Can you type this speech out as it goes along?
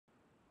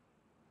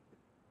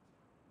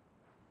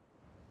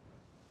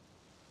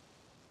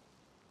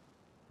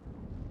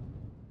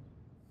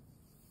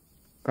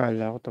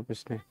Kala ko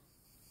tapos na.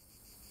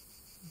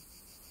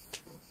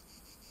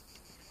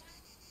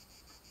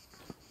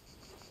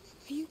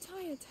 Are you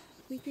tired?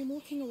 We've been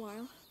walking a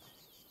while.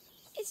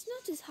 It's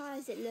not as high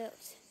as it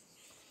looked.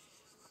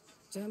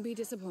 Don't be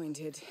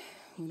disappointed.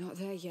 We're not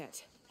there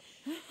yet.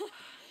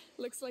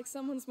 Looks like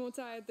someone's more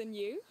tired than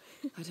you.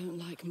 I don't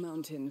like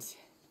mountains.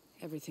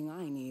 Everything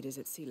I need is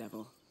at sea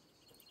level.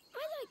 I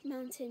like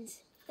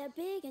mountains. They're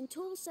big and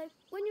tall, so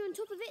when you're on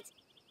top of it,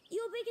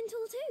 you're big and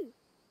tall too.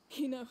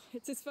 You know,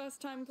 it's his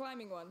first time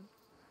climbing one.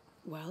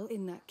 Well,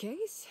 in that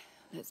case,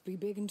 let's be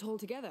big and tall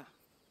together.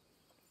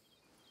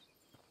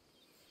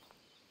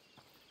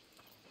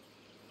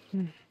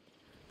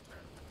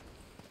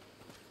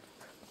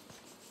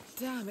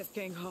 Damn, it's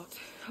getting hot.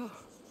 Oh.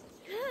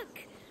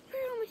 Look,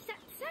 we're almost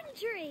at the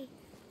sanctuary.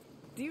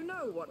 Do you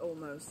know what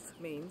almost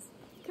means?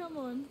 Come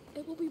on,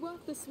 it will be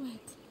worth the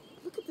sweat.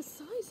 Look at the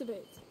size of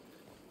it.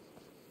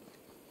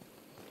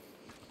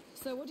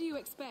 So what do you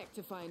expect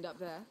to find up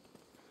there?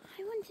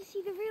 I want to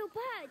see the real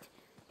bird.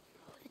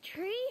 Or the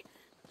tree.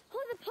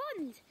 Or the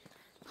pond.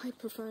 I'd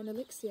prefer an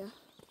elixir.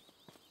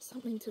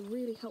 Something to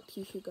really help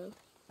you, Hugo.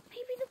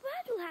 Maybe the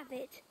bird will have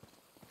it.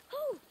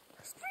 Oh,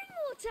 spring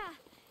water.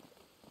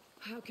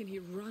 How can he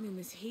run in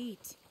this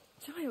heat?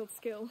 Child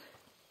skill.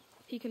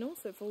 He can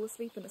also fall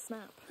asleep in a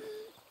snap.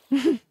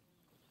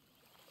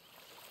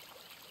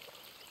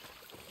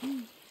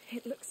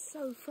 It looks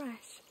so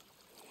fresh.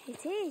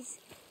 It is.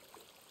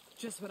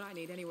 Just what I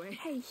need anyway.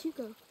 Hey,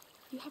 Hugo,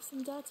 you have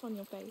some dirt on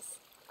your face.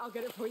 I'll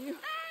get it for you.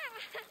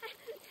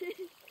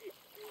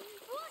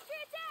 Water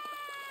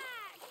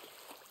attack!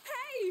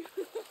 Hey!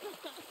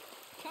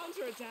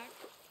 Counterattack.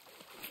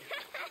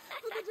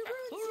 For the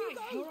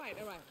Daroons,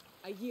 all right.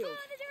 I yield.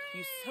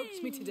 You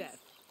soaked me to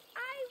death.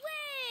 I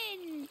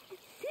win!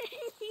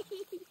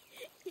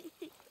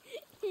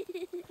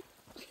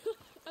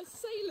 A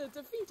sailor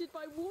defeated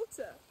by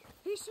water.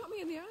 He shot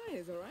me in the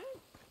eyes, all right?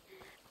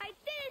 I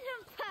did it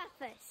on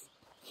purpose.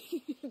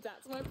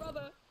 That's my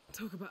brother.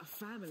 Talk about a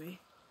family.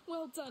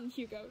 Well done,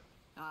 Hugo.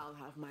 I'll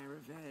have my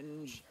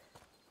revenge.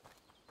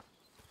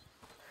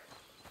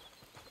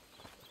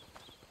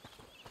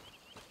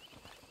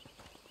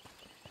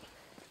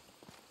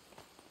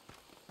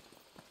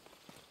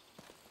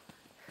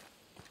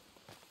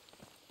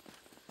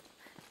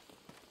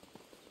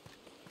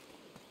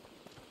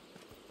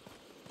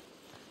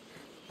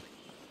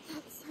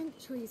 That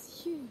sanctuary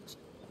is huge.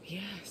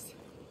 Yes.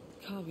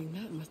 Carving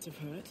that must have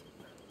hurt.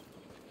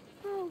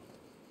 Oh,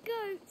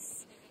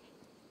 goats.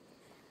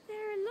 There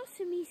are a lot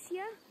of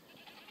Amicia.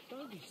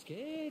 Don't be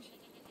scared.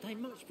 They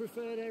much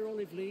prefer their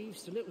olive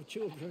leaves to little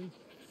children.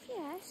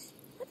 Yes,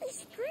 but they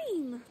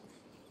scream.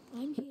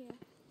 I'm here.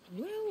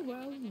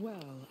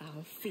 Well.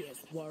 Our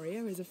fierce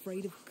warrior is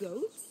afraid of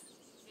goats?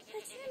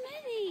 There are too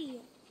many.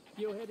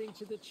 You're heading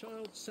to the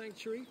child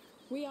sanctuary?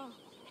 We are.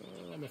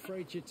 Oh, I'm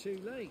afraid you're too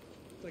late.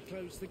 They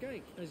closed the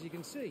gate, as you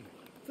can see,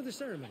 for the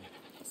ceremony.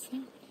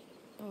 So,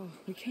 Oh,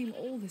 we came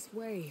all this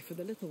way for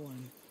the little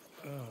one.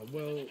 Ah,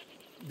 well,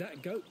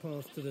 that goat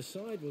path to the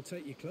side will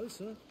take you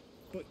closer,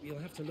 but you'll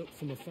have to look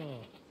from afar.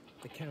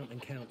 The Count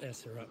and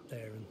Countess are up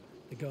there, and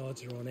the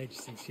guards are on edge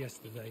since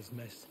yesterday's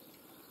mess.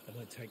 They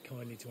won't take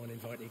kindly to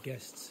uninvited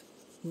guests.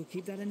 We'll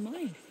keep that in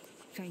mind.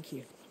 Thank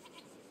you.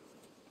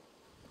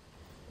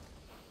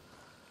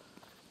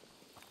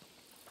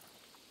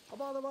 Oh,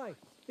 by the way,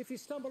 if you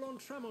stumble on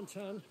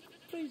Tramontane,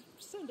 please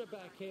send her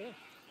back here.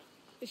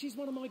 She's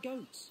one of my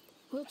goats.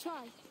 we'll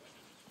try.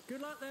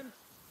 Good luck, then.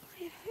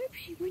 I hope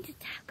she won't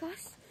attack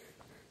us.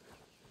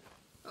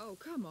 Oh,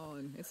 come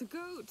on. It's a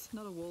goat,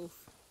 not a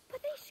wolf.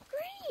 But they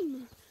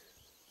scream.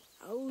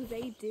 Oh,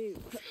 they do.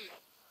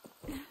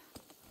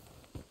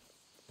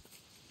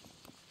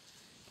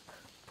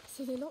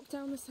 So they locked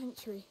down the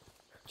sanctuary.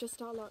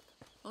 Just our luck.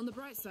 On the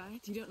bright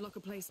side, you don't lock a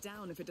place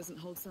down if it doesn't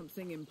hold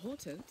something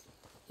important.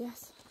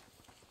 Yes.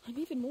 I'm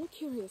even more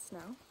curious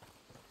now.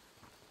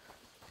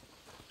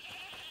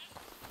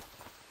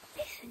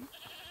 Listen,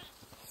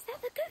 is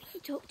that the goat you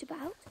talked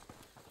about?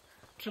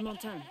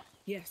 Tramontane,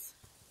 yes.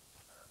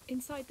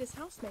 Inside this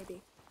house,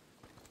 maybe.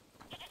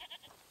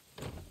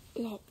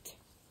 Locked.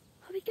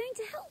 Are we going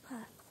to help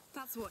her?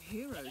 That's what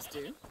heroes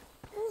do.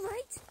 All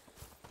right.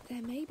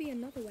 There may be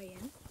another way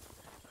in.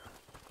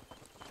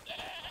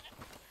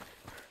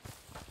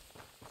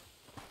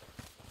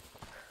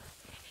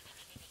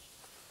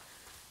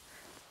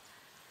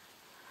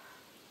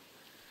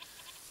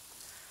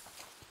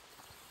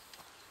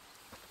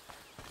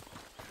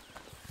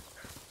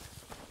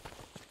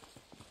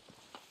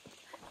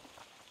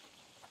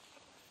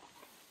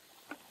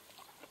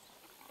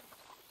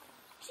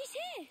 She's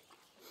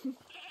here.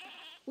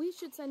 We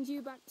should send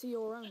you back to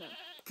your owner.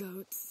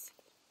 Goats.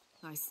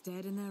 I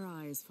stared in their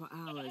eyes for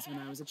hours when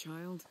I was a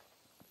child.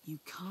 You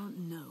can't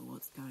know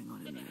what's going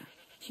on in there.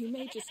 You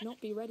may just not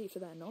be ready for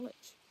their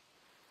knowledge.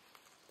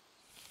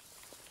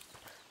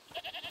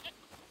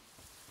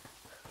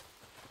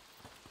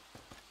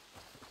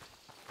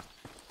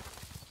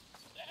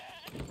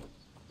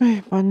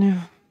 Paano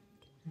yun?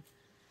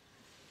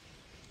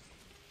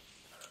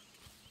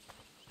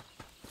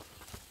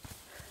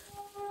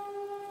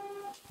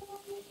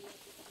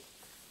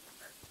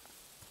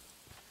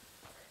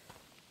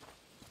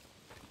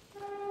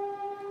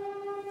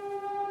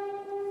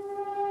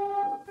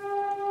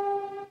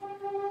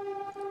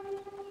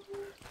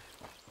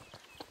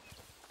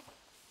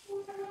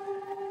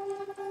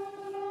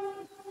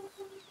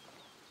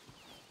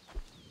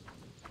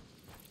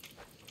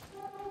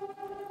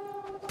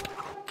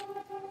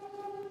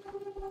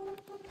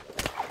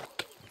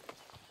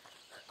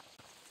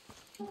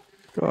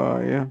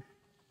 Kaya.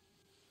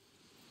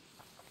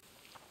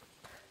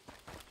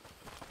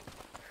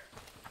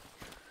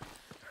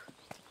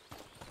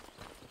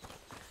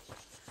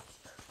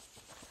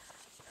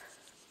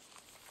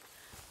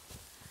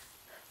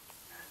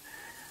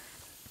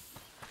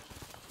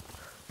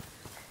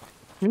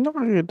 May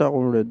nakakita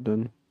akong red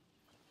dun.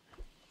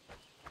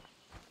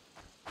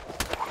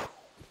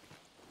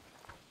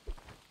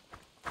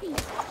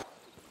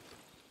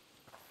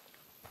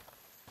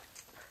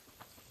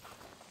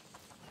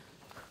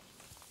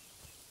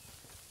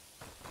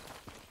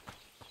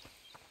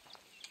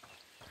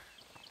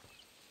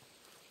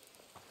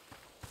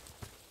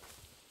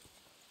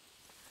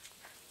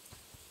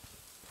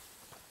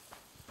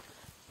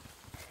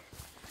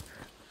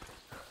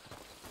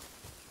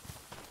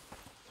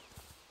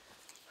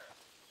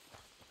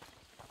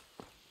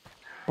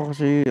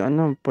 Kasi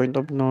ano, point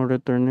of no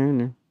return na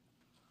yun eh.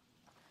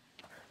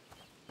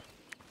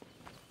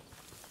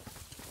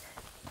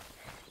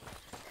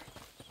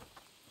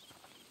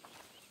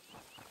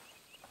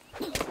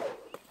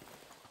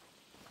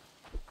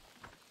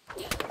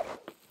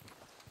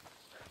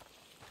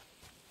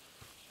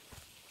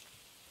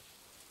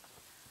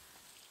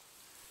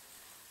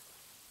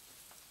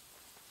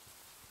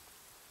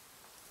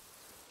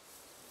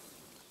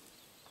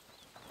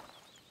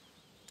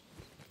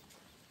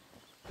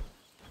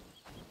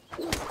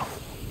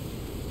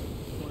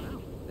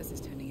 Wow, this is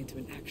turning into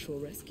an actual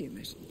rescue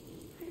mission.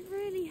 I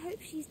really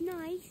hope she's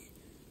nice.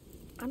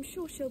 I'm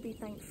sure she'll be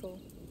thankful,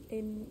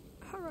 in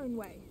her own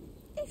way.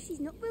 If she's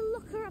not, we'll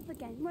lock her up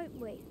again, won't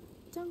we?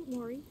 Don't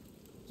worry.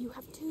 You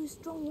have 2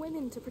 strong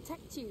women to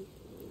protect you.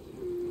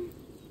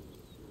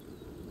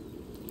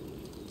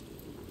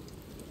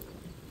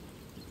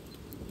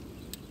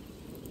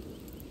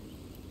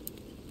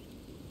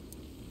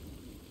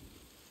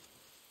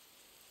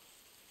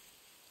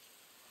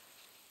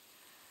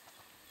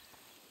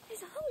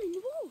 There's a hole in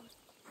the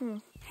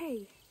wall.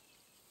 Hey,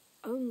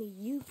 only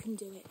you can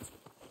do it.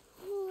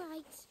 All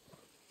right.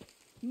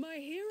 My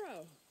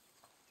hero!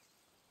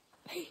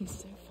 He's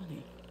so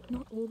funny.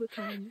 Not all the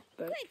time,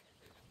 but Quick!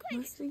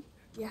 mostly.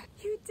 Yeah,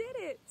 you did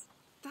it!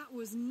 That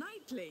was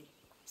knightly.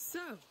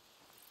 So,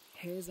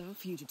 here's our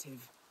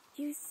fugitive.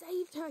 You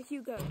saved her,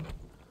 Hugo.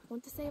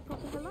 Want to say a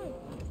proper hello?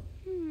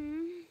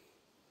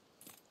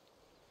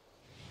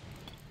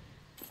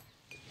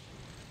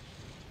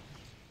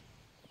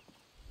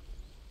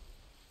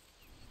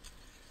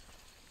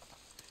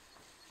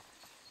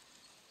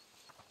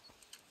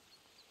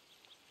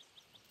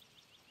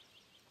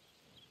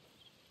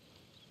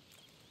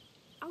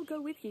 I'll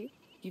go with you.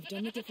 You've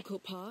done the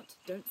difficult part.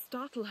 Don't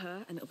startle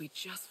her and it'll be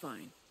just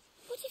fine.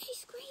 What if she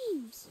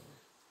screams?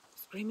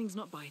 Screaming's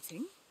not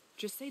biting.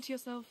 Just say to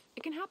yourself,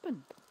 it can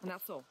happen. And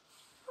that's all.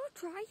 I'll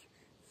try.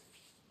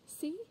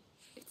 See?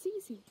 It's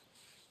easy.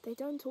 They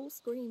don't all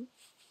scream.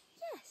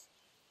 Yes.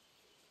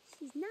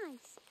 She's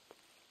nice.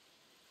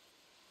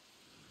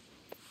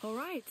 All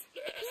right.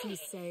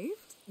 She's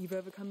saved. You've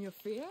overcome your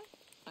fear.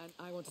 And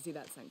I want to see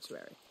that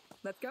sanctuary.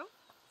 Let's go.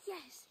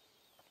 Yes.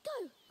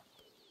 Go.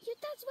 Your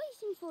dad's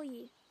waiting for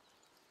you.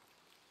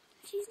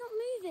 She's not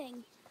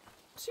moving.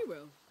 She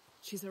will.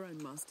 She's her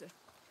own master.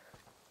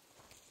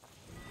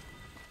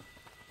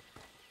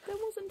 There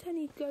wasn't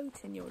any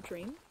goat in your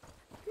dream.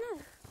 No.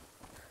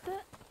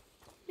 But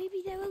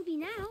maybe there will be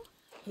now.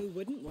 Who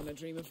wouldn't want to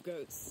dream of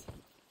goats?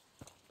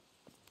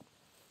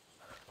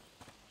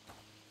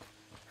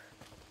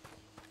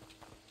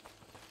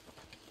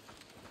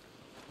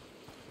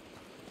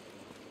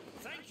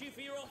 Thank you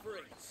for your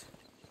offerings.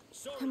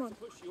 Sorry Come on. to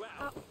push you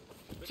out,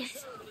 but the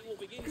yes. ceremony will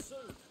begin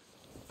soon.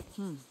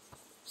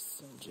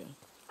 Soldier.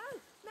 Oh,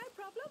 no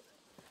problem.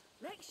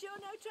 Make sure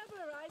no trouble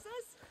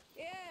arises.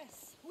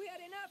 Yes, we had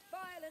enough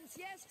violence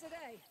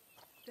yesterday.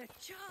 The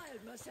child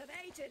must have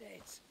hated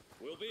it.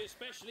 We'll be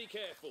especially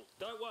careful.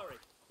 Don't worry.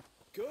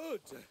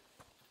 Good.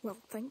 Well,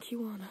 thank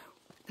you, Arno.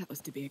 That was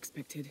to be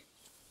expected.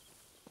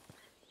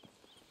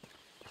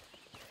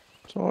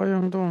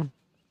 Sayang to.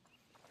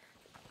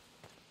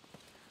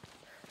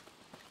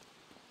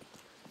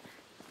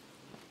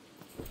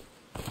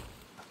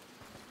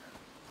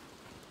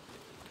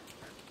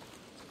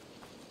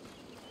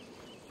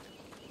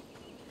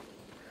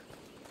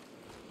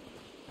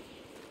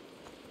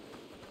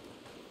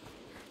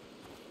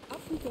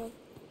 Up we go.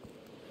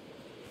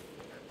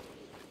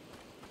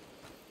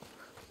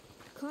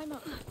 Climb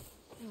up.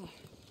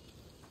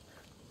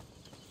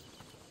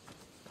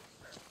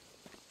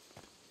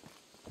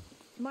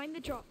 Mind the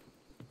drop.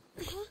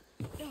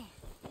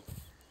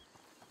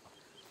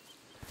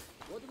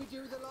 What do we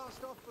do with the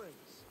last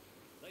offerings?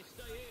 They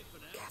stay here for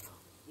now.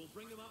 We'll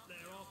bring them up there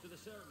after the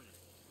ceremony.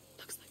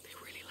 Looks like they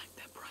really like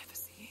their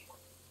privacy.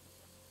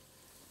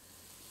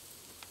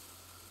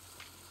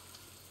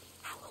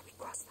 How will we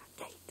cross that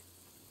gate?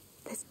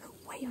 There's no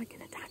way I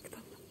can attack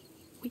them.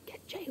 We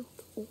get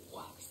jailed or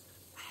worse.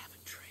 I have a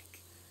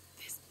trick.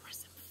 This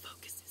prism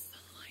focuses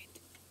sunlight.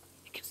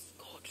 It can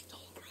scorch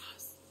tall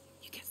grass.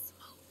 You get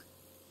smoke.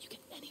 You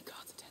get any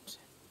guard's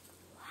attention.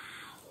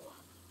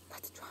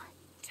 Let's try.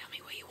 Tell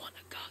me where you want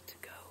a guard to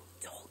go.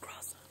 Tall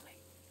grass only.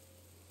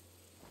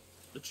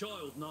 The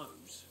child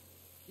knows.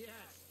 Yes,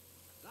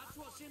 that's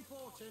what's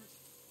important.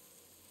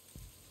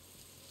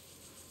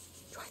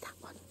 Try that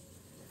one.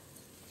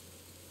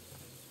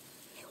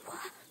 It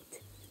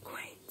worked.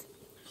 Great.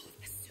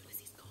 As soon as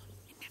he's gone,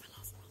 it never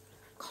lasts long.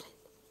 Got it.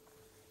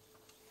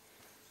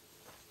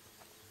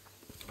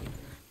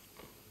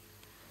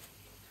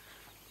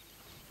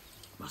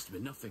 Must have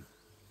been nothing.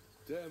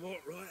 Damn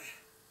hot, right?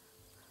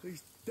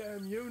 These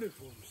damn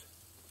uniforms.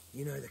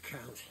 You know the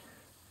Count.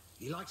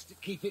 He likes to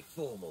keep it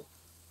formal.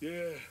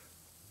 Yeah.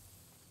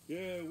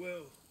 Yeah,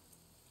 well,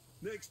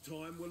 next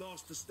time we'll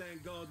ask to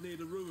stand guard near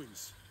the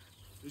ruins.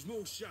 There's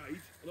more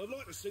shade, and I'd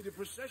like to see the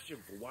procession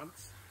for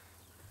once.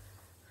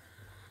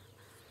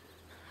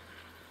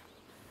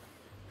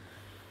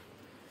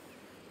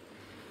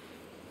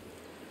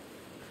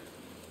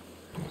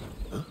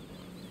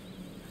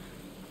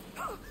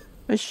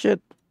 Oh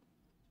shit.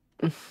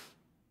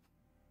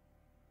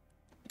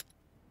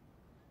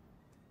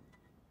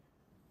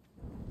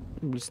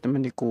 Bilis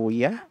naman ni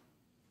Kuya.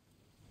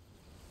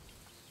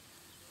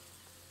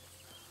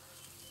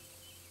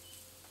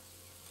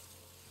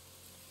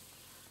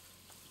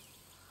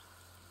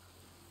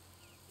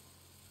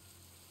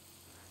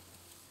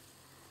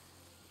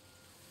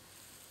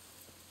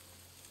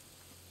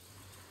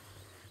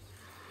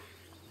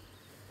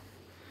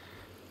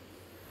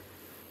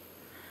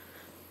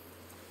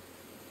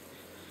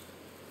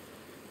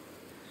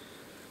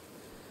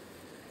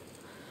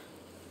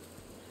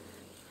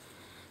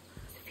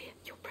 Sophia,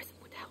 your present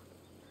would help.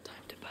 Time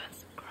to burn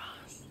some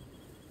grass.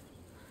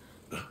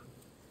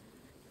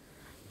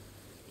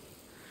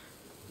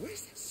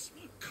 Where's that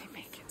smoke coming?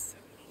 Make it so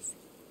easy.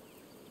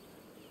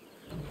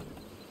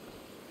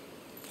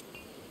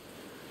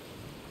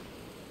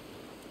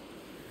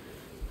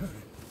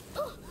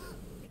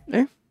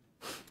 Eh?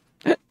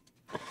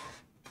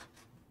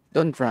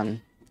 Don't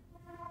run.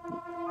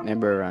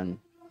 Never run.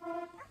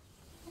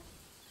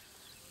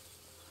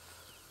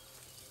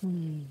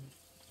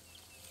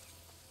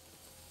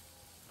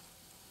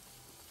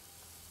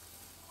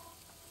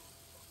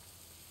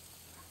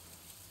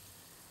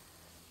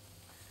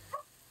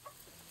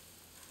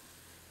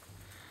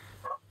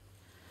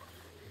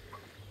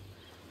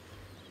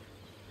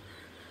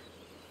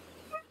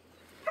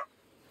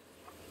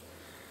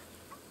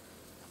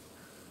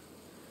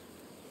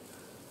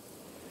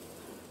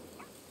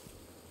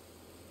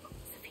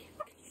 Sophia,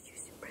 can you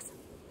use your present?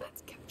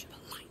 Let's capture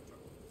the light.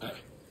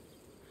 Hey.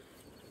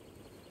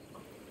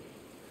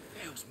 The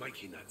hell's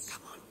making that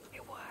Come on,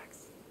 it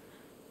works.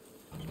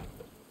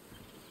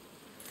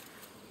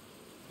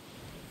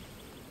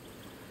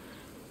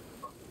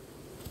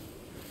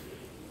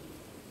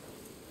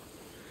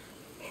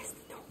 Here's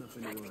the door.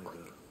 Nothing to worry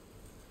about.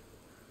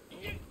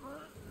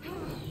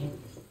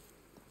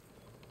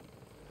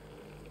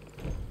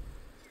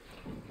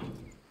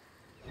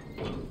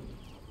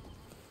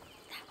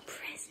 That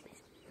prism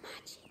is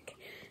magic.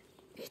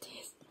 It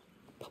is,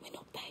 but we're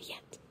not there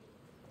yet.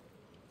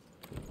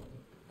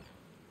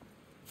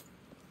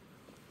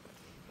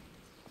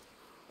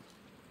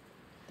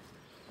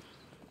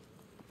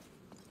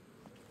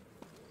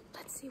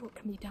 Let's see what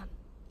can be done.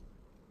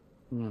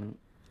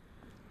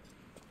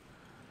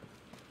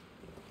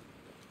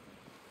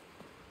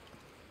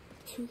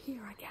 Through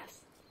here, I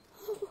guess.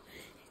 Oh,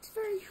 it's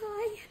very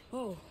high.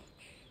 Oh,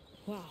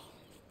 wow.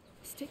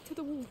 Stick to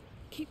the wall.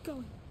 Keep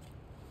going.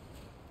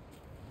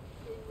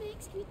 It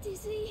makes me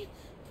dizzy.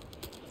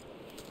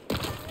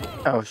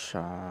 Oh,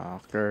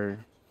 shocker.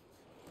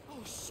 Oh,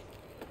 shit.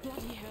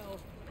 Bloody hell.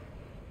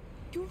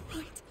 You're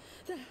right.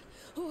 There.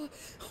 Oh,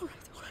 all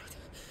right, all right.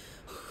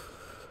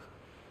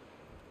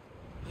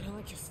 I don't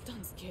like your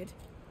stunts, kid.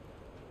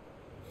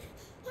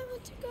 I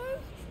want to go.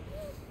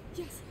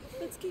 Yes,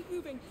 let's keep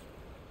moving.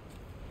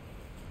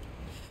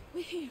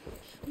 We're here.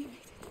 We made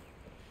it.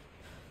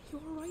 You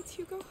all right,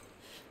 Hugo?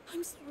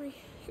 I'm sorry.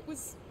 It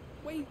was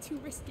way too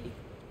risky.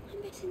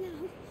 I'm better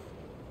now.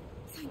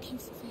 Thank you,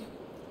 Sophia.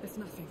 There's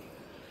nothing.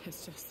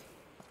 It's just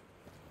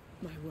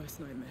my worst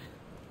nightmare.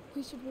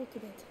 We should walk a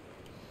bit.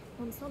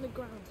 On solid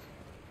ground.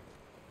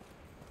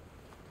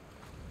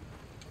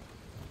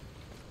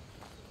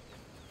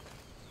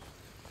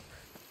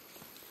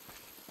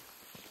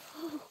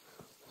 Oh,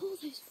 all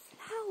those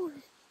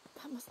flowers.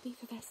 That must be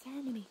for their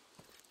ceremony.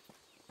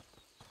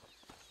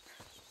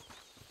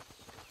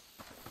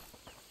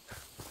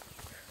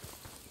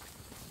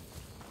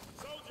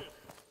 Soldiers!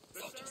 The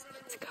Soldiers,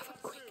 ceremony let's will cover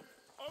start quick. soon.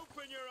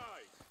 Open your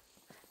eyes!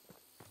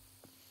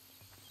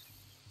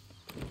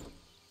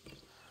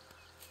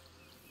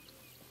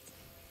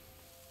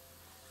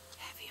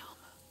 Heavy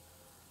armor.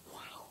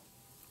 Wow.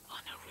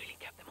 Anna really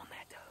kept them on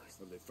their toes.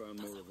 Well, they found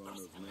more of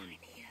Arnold's Cross the men. line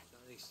here.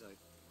 Don't think so.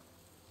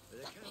 But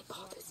the That Count's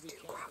path right is to be too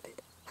careful. crowded.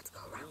 Let's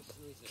go around.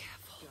 Wilson is a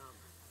Careful. scum.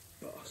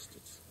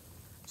 Bastards.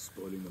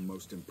 Spoiling the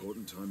most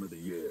important time of the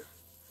year.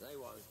 They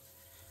won't.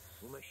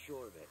 We'll make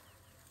sure of it.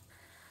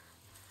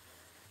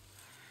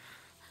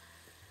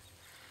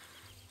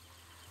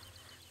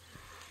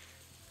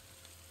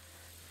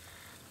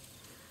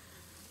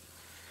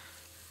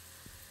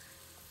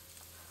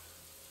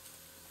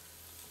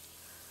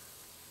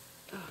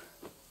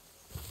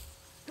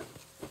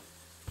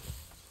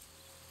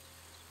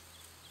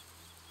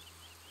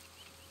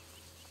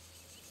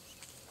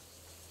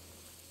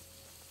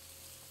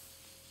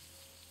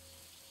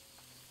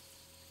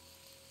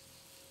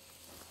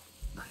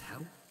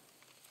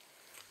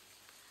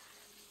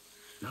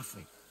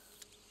 nothing.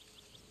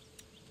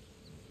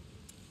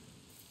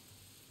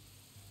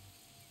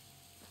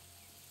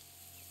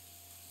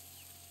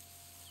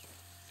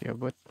 Yeah,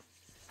 but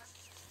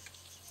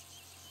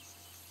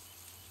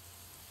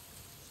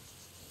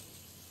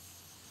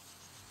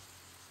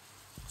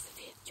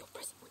Sophia, your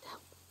present would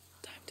help.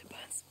 Time to burn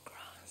some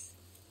grass.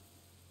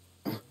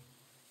 The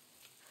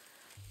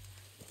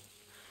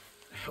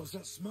hell's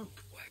that smoke?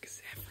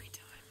 Works every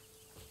time.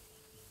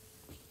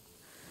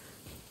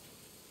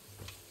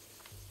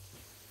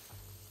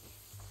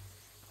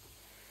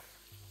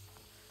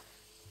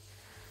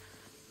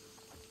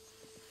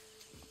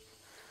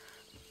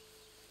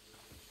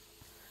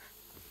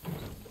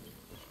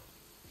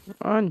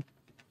 on.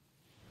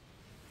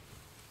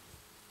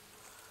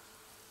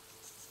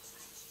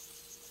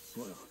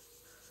 Well,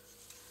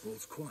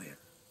 all's quiet.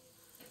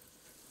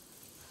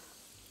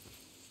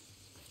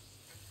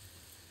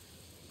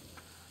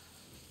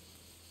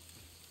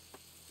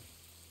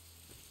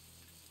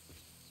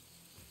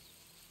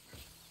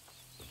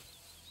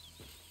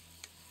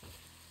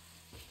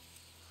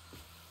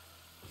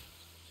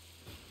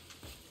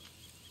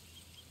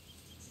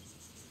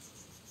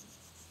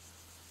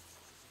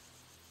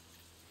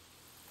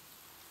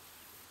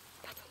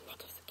 That's a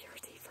lot of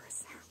security for a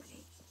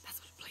ceremony. That's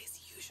what a place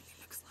usually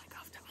looks like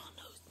after our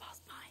nose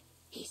passed by.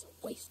 He's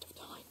a waste of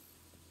time.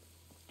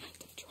 And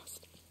of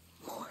trust.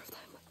 More of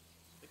them.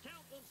 The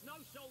Count wants no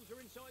soldier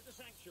inside the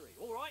sanctuary,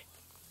 all right?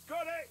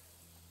 Got it!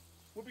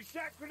 We'll be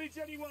sacrilege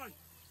anyway.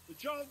 The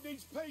child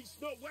needs peace,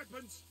 not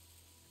weapons.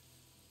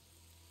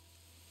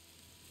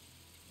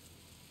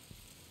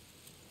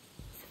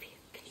 Sophia,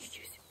 can you use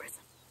your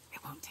prism? It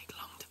won't take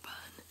long to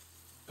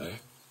burn. Eh?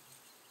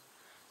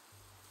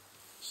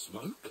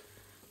 Smoke?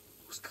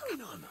 What's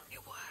going on? It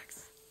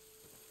works.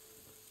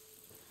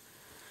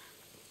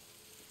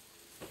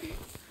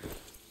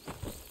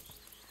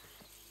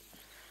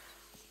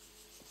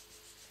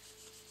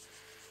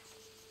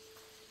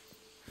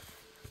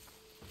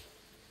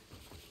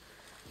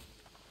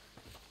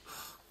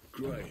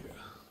 Great.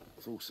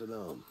 False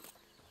alarm.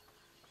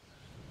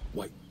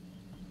 Wait.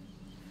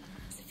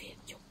 Sophia,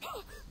 you're...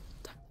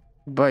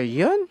 Ba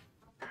yan?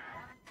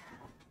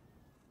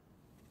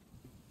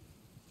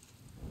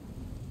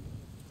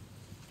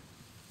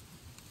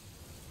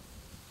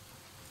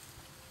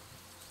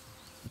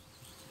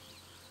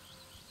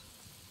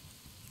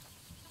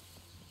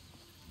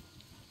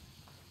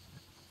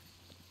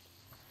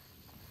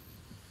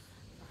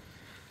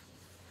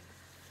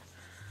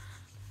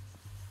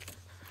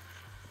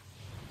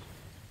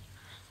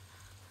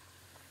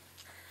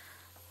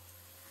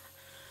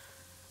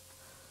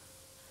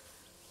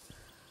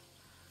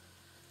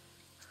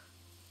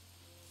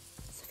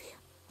 Sophia,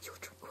 your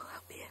drink will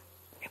help you.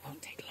 It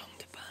won't take long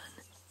to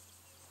burn.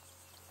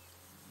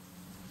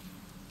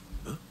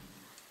 Huh?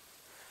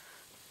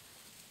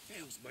 The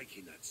hell's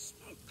making that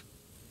smoke?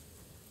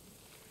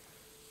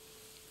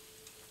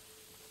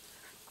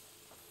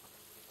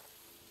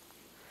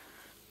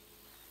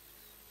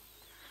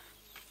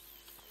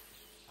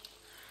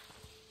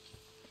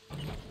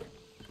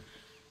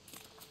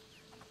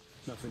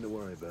 Nothing to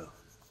worry about.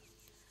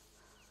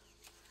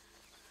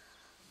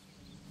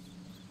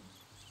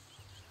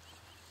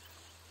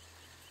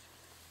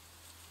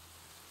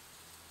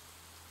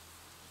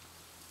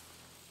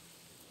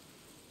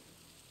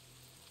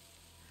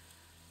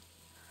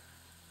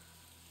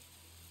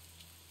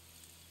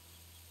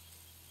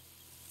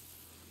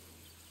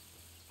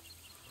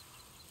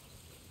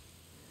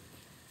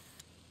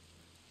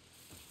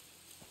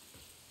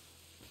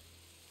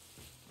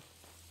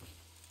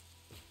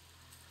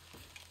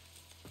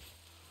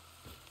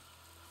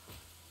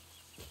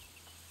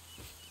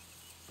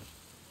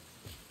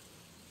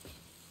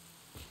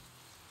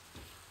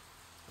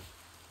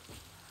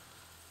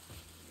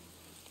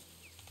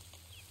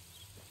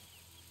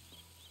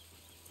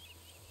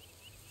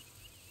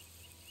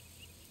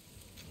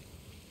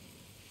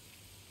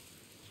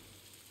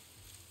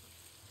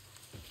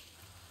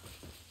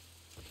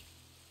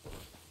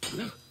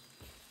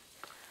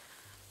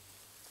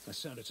 That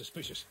sounded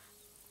suspicious.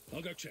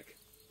 I'll go check.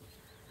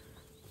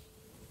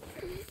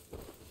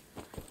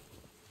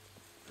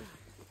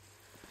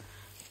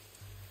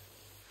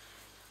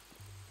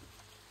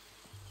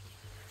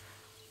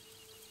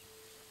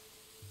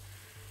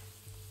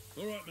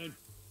 All right, man.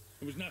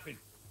 It was nothing.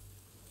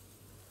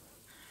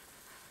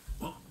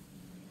 What?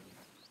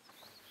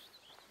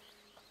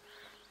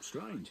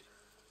 Strange.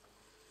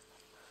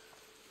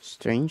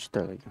 Strange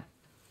talaga.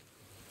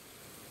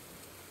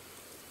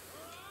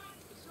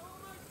 It's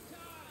almost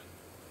time.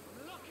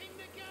 I'm locking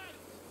the gate.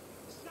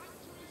 The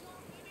sanctuary's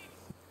off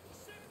limits,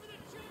 except for the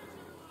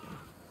chosen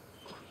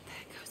one.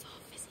 There goes our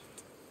visit.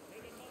 May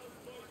the most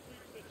boys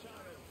reach the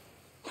child.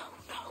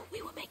 No,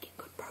 we were making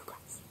good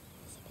progress.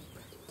 There's a big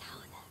broken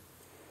tower there.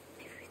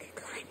 Maybe we could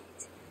climb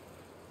it.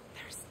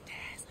 There are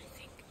stairs, I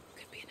think.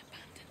 Could be an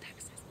abandoned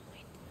access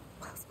point.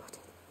 Well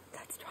spotted.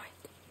 Let's try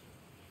it.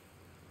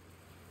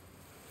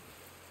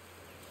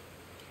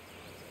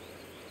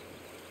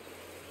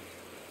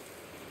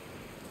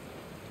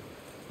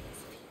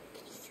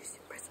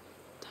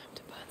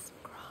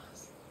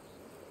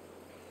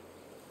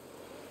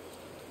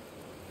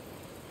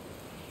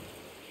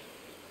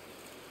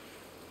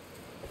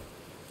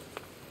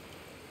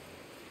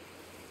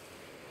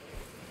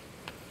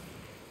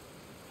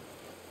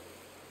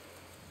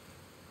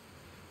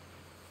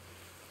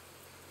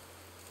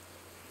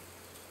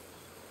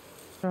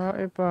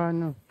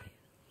 Paano?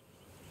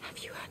 Have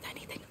you heard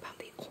anything about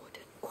the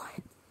ordered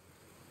quiet?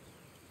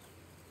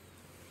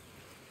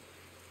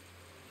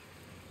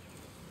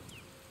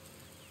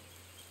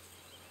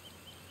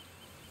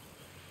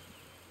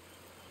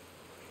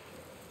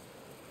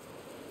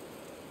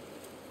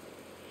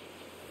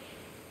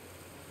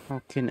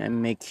 How can I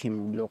make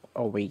him look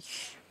away?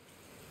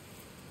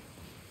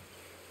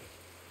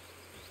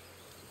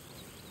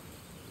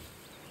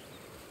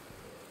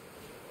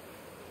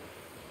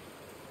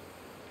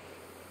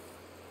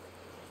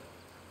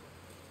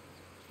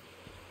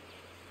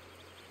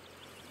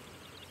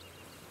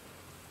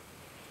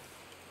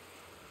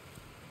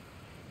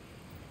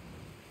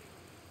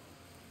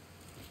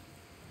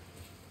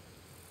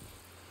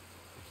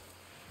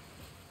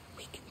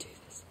 We can do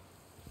this.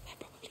 They're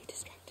probably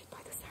distracted by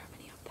the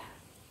ceremony up there.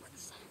 What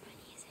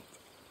ceremony is it?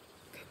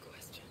 Good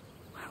question.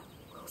 Well,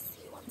 we'll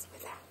see once we're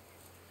there.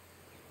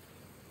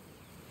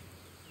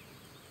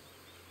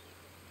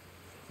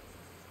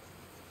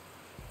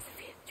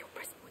 Sophia, your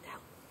present would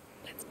help.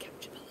 Let's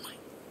capture the light.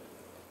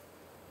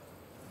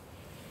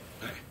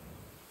 Hey.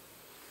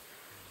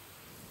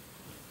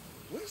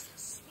 Where's the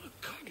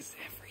smoke coming? It's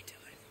every time.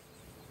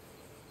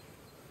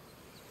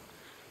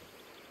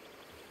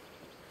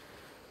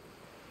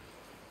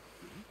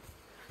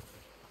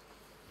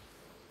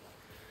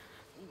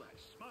 All that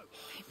smoke.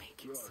 They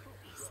make it so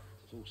easy.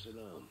 False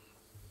alarm.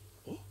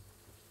 What?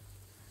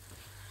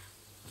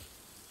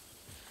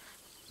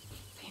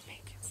 They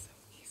make it so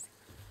easy.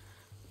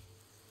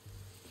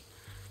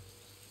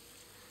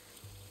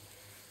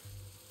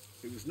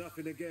 It was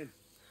nothing again.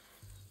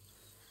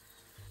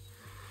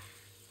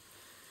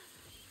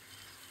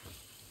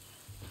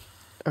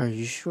 Are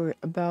you sure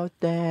about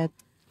that?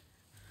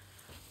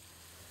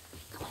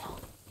 Come along.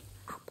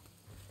 Up.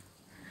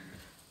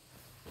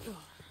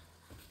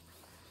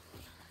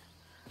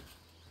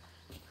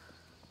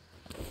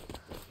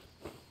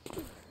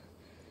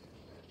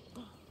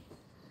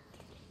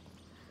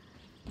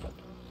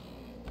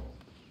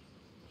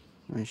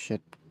 Oh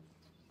shit.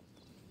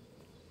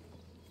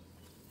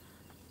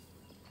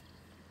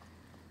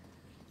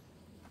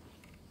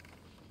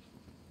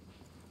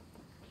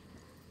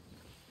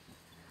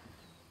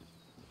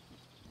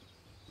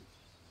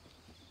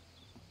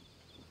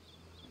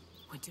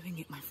 We're doing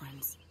it, my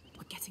friends.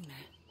 We're getting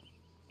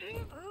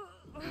there.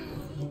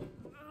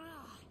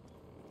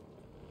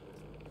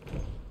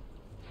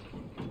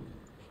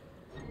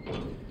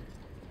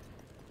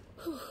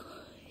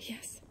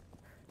 Yes.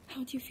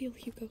 How do you feel,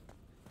 Hugo?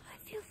 I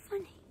feel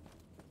funny,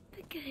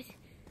 but good.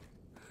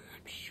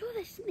 I'm sure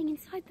there's something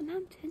inside the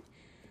mountain.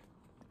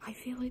 I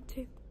feel it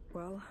too.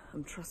 Well,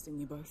 I'm trusting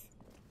you both.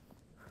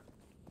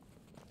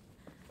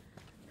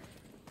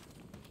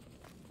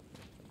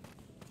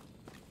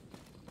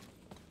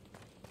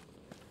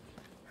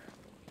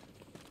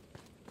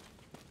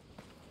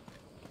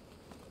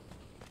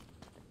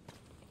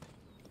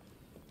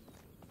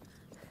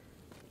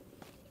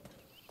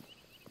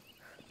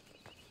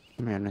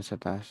 Meron sa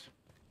taas.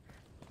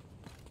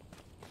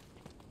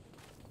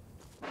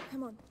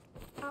 Come on.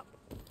 Up.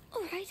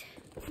 All right.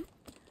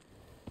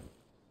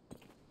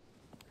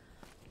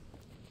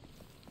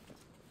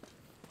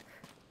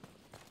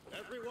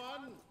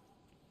 Everyone,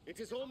 it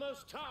is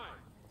almost time.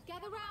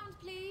 Gather round,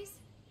 please.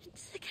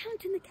 It's the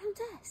Count and the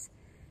Countess.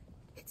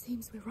 It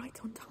seems we're right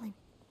on time.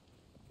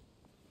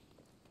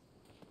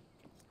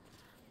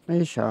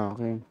 Ay,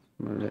 shocking.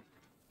 Mali.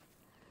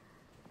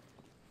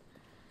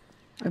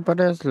 Ay,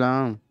 parehas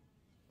lang.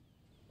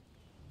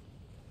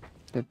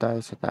 Dito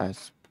tayo sa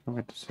taas.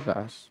 Bakit sa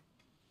taas?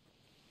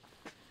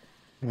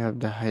 We have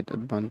the height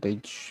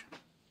advantage.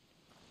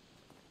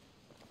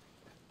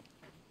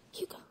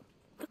 Hugo,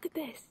 look at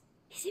this.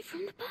 Is it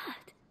from the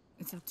bird?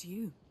 It's up to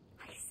you.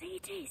 I say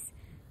it is.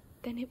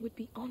 Then it would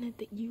be honored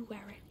that you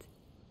wear it.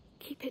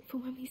 Keep it for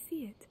when we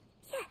see it.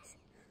 Yes.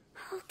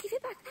 I'll give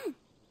it back then.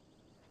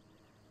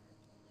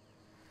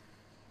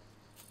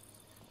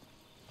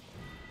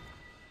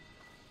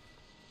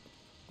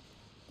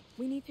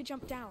 We need to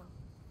jump down.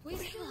 We're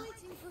still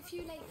waiting for a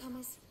few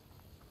latecomers.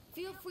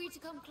 Feel free to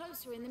come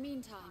closer in the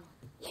meantime.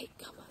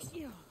 Latecomers.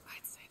 Yeah.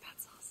 I'd say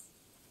that's us.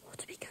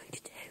 What are we going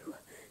to do?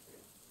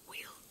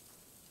 We'll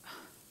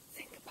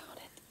think about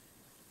it.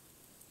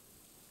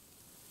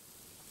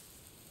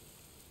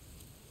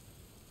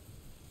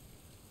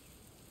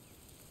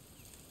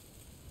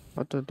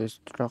 How to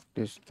distract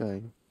this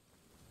guy?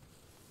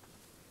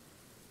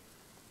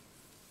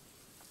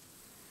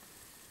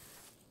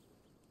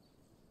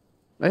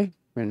 Ay,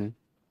 meron.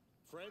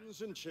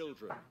 Friends and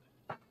children,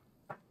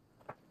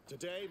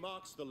 today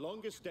marks the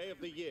longest day of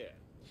the year.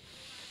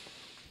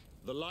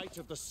 The light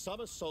of the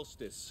summer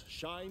solstice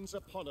shines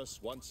upon us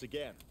once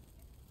again.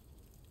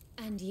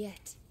 And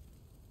yet,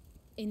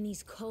 in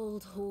these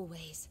cold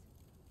hallways,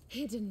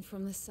 hidden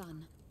from the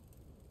sun,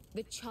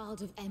 the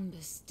child of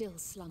embers still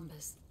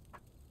slumbers.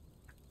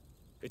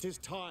 It is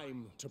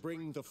time to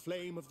bring the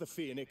flame of the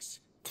phoenix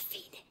The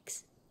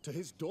Phoenix. to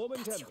his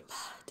dormant That's your embers.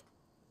 bird.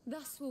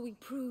 Thus will we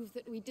prove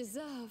that we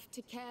deserve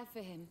to care for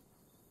him.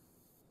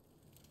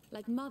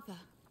 Like mother.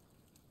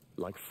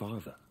 Like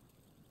father.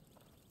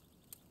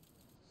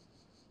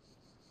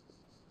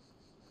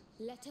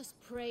 Let us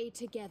pray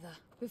together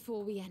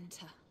before we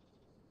enter.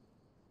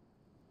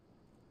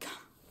 Come.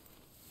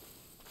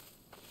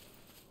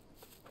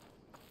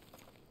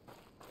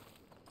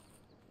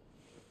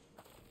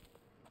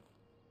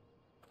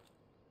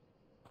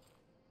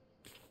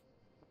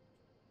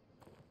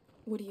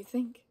 What do you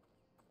think?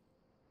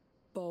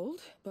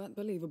 Bold, but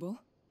believable.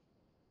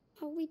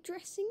 Are we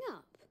dressing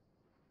up?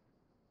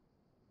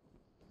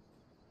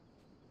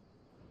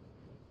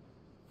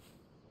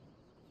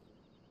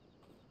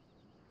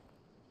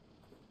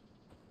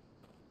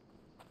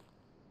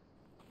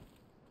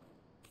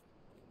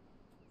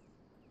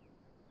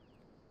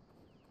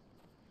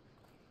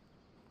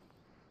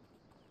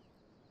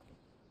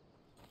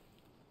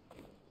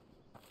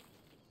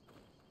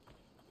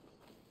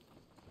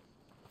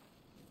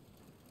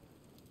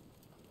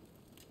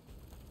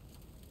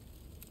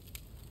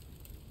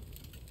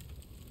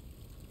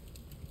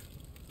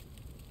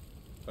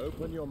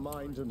 Open your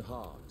mind and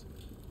heart.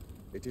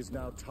 It is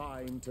now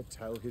time to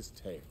tell his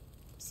tale.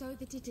 So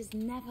that it is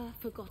never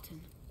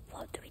forgotten.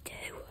 What do we do?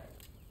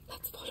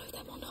 Let's follow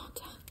them or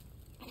not,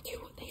 and do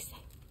what they say.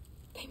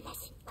 They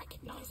mustn't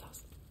recognize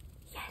us.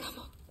 Yes. Come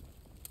on.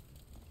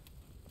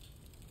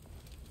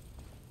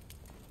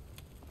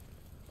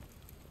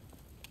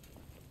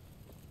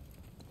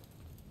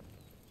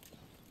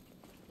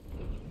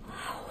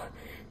 Wow.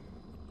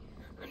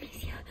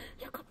 Amicia,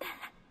 look up there.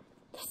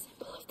 The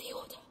symbol of the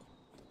Order.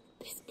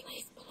 This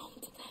place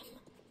belonged to them.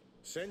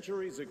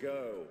 Centuries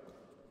ago,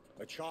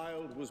 a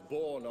child was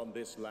born on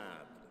this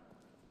land.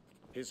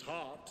 His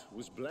heart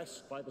was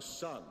blessed by the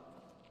sun,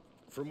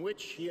 from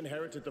which he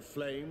inherited the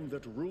flame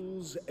that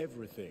rules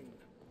everything.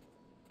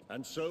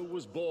 And so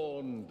was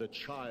born the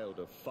child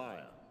of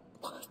fire.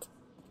 What?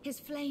 His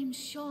flame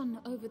shone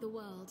over the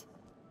world.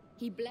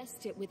 He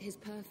blessed it with his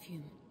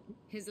perfume,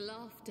 his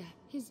laughter,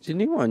 his...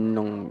 Siningon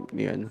nung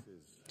yan?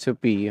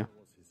 Sophia.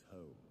 Was his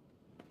home.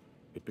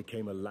 It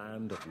became a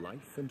land of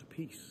life and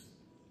peace,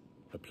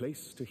 a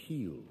place to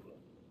heal,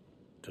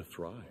 to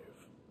thrive.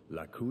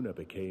 La Cuna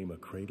became a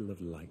cradle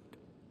of light.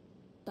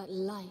 But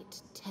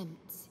light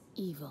tempts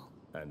evil.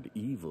 And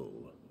evil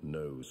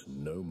knows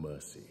no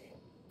mercy.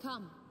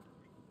 Come.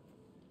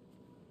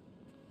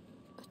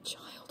 A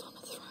child on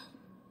a throne.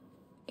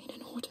 In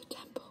an Order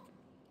temple.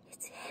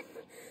 It's him,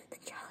 the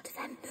Child of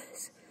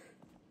Embers.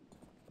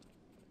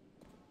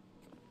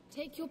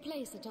 Take your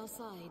place at our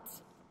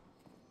sides.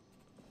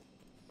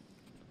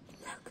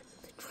 Look,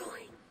 the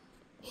drawing.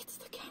 It's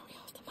the carrier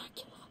of the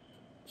macula.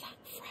 That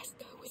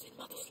fresco was in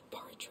Mother's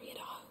laboratory at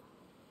home.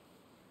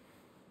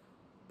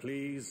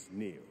 Please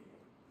kneel.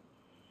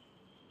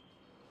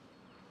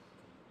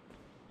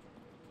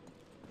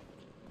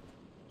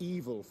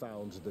 Evil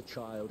found the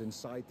child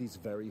inside these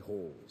very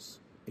halls.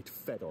 It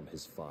fed on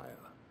his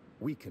fire,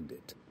 weakened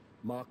it,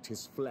 marked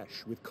his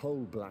flesh with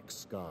coal-black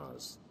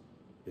scars.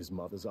 His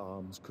mother's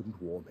arms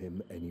couldn't warm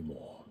him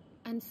anymore.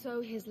 And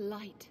so his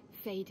light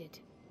faded,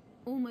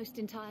 almost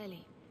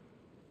entirely.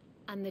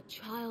 And the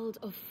Child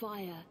of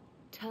Fire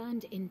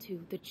turned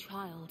into the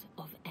Child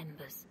of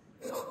Embers.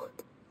 Lord.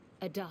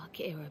 A dark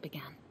era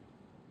began.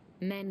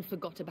 Men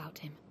forgot about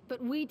him,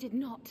 but we did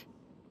not.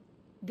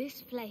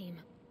 This flame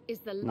is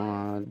the life.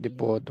 Mga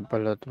deboto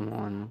pala itong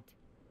mga ano.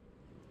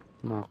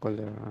 Mga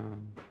kalera.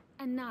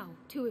 And now,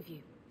 two of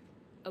you,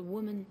 a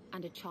woman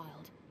and a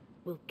child,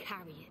 will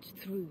carry it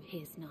through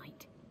his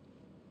night.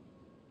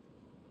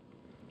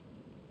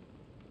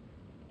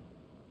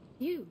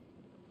 You.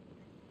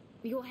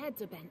 Your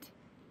heads are bent.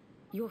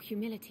 Your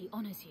humility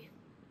honors you.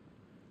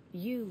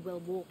 You will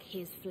walk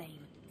his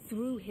flame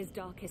through his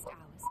darkest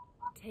hours.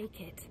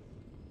 Take it.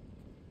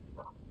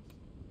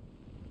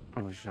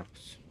 Oh,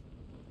 shucks.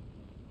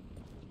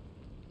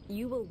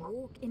 You will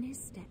walk in his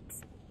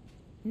steps.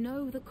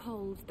 Know the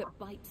cold that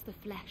bites the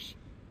flesh.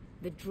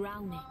 The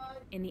drowning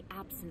in the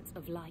absence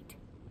of light.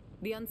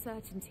 The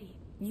uncertainty.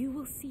 You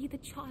will see the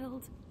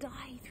child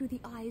die through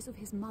the eyes of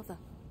his mother.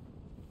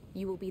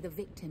 You will be the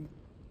victim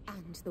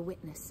and the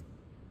witness.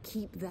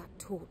 Keep that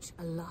torch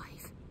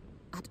alive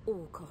at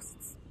all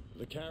costs.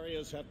 The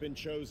carriers have been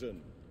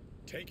chosen.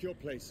 Take your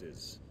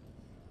places.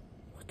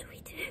 What do we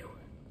do?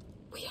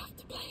 We have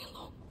to play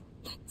along.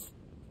 Let's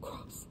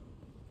cross.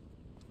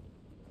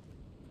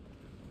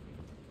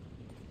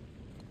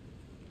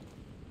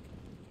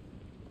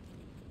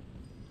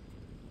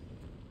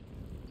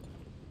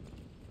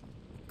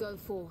 Go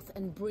forth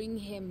and bring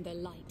him the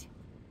light.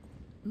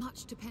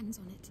 Much depends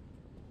on it.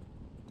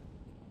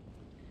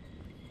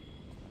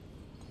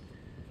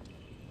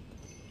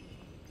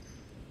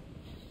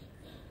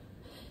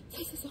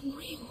 This is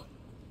unreal.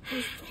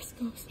 Those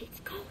frescoes. It's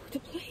cold. The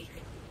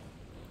plague.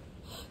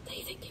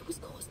 They think it was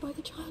caused by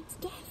the child's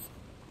death.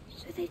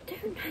 So they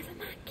don't know the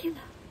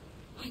macula.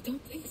 I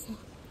don't think so.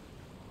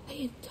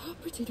 They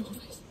interpreted all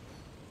this.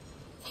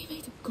 They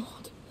made a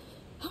god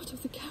out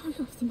of the carrier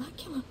of the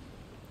macula.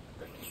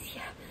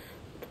 Amicia,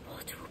 the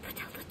water will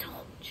put out the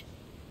torch.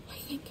 I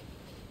think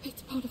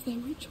it's part of their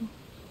ritual,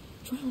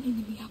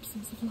 drowning in the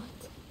absence of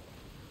light.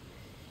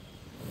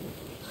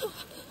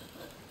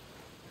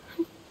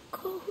 I'm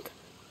cold.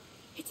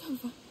 It's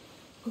over.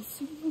 We'll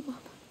soon warm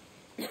up.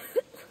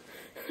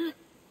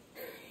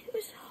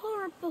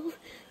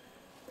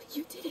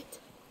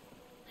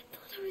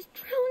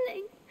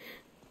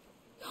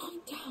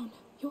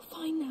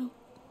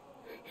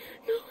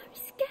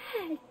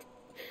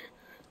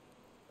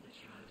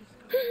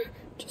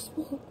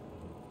 wall.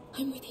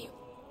 I'm with you.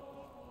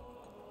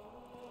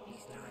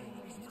 He's dying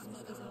in his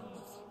mother's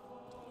arms.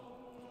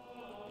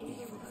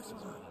 Evil has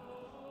won.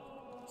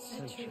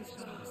 Centuries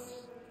pass.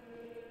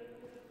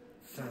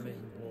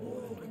 Famine,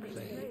 war, and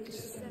plague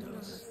descend on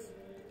us.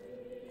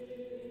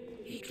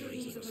 He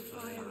dreams of a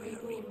fire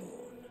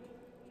reborn.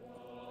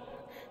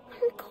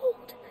 I'm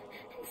cold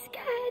and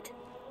scared.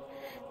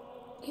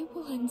 It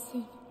will end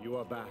soon. You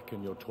are back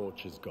and your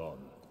torch is gone.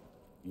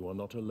 You are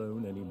not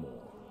alone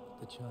anymore.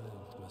 The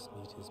child must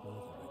meet his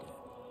mother again.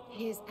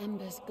 His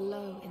embers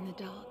glow in the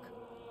dark.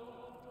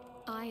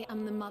 I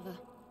am the mother,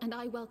 and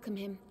I welcome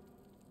him.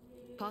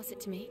 Pass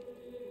it to me.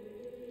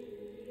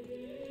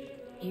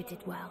 You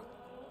did well.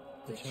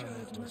 The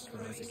child must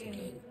rise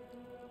again.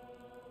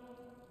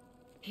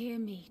 Hear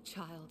me,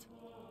 child.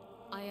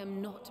 I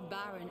am not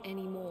barren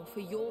anymore,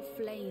 for your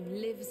flame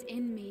lives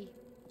in me.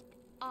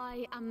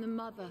 I am the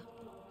mother.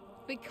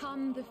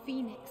 Become the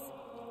phoenix,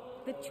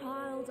 the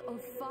child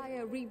of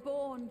fire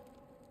reborn.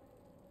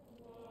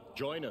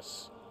 Join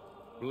us.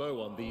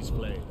 Blow on these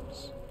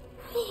flames.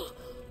 The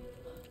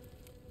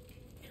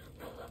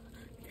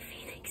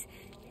phoenix.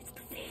 It's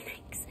the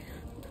phoenix.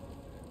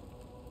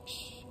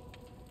 Shh.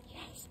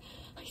 Yes,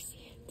 I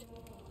see it.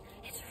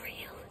 It's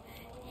real.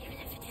 Even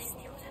if it is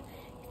the order,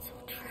 it's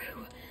all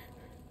true.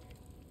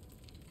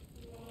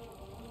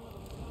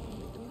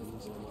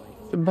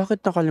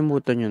 Bakit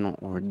nakalimutan niyo ng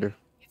order?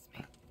 It's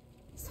me.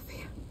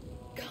 Sophia,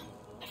 come.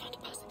 I found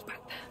a passage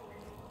back there.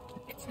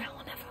 It's now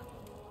or never.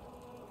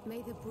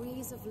 May the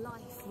breeze of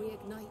life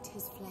reignite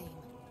his flame.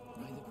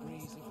 May the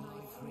breeze of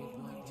life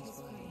reignite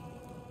his flame.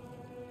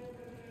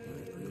 May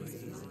the breeze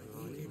of life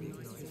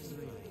reignite his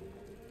flame.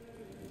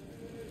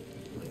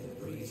 May the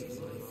breeze of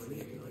life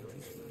reignite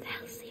his flame.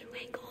 They'll see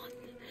we're gone.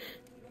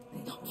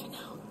 Not for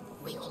now.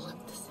 We all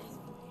look the same.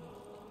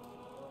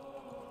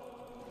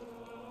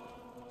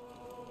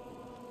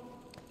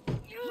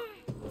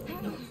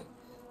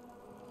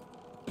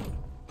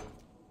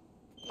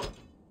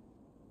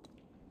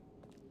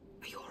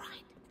 Are you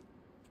alright?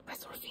 I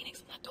saw a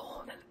phoenix on that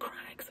door and the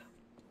crags.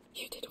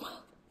 You did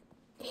well.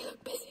 They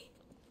look busy.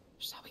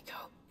 Shall we go?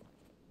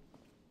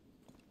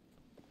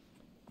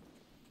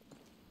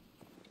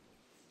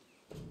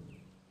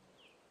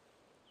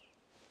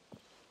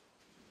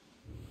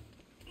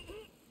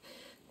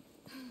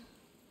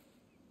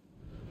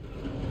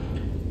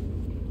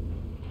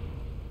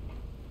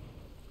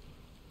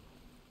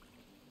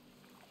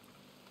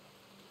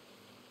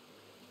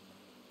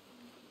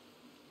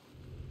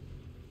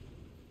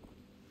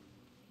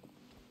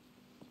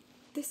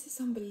 This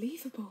is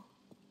unbelievable.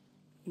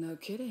 No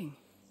kidding.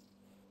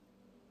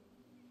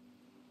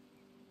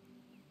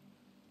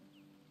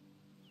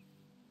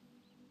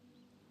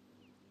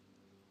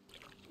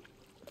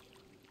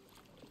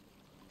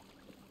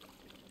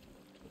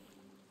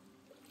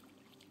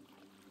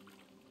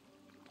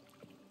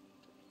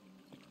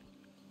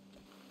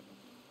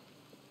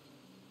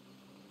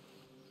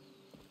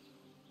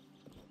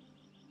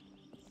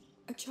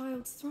 A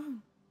child's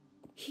throne.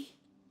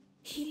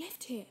 He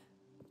lived here.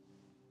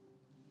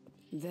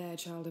 Their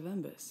child of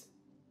embers.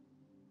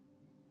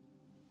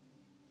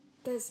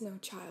 There's no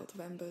child of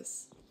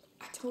embers.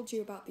 I told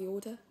you about the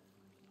order.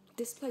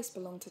 This place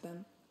belonged to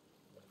them.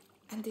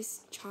 And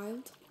this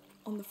child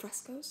on the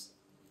frescoes?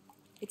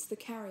 It's the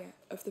carrier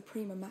of the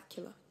Prima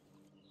Macula.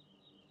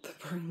 The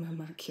Prima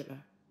Macula.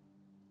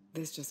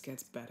 This just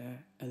gets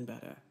better and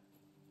better.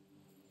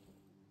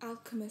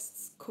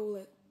 Alchemists call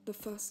it the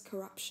first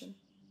corruption.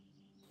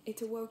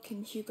 It awoke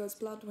in Hugo's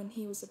blood when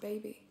he was a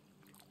baby.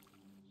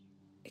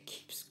 It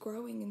keeps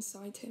growing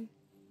inside him.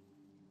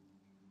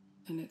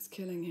 And it's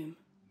killing him.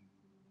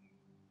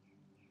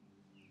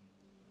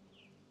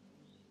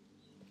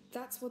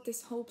 That's what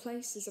this whole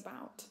place is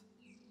about.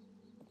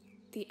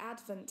 The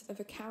advent of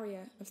a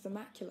carrier of the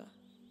macula.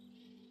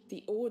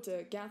 The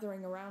order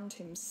gathering around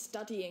him,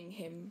 studying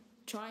him,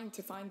 trying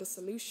to find a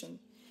solution.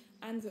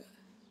 And the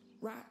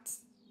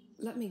rats.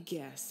 Let me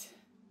guess.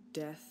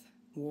 Death,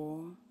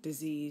 war,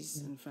 disease,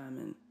 and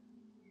famine.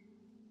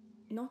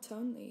 Not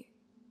only.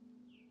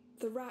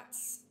 The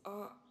rats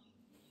are...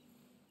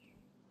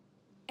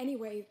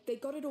 Anyway, they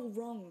got it all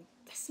wrong.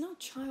 There's no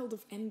child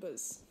of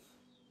embers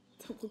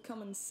that will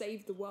come and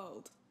save the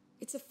world.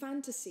 It's a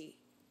fantasy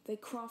they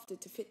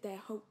crafted to fit their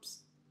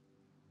hopes.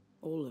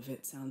 All of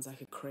it sounds like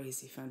a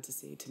crazy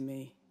fantasy to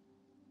me.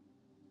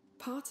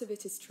 Part of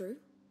it is true.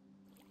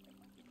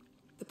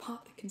 The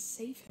part that can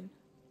save him.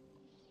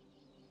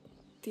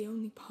 The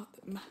only part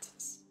that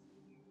matters.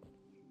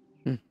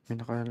 May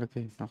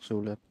nakalagay,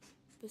 nakasulat.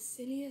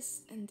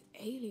 Basilius and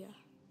Aelia.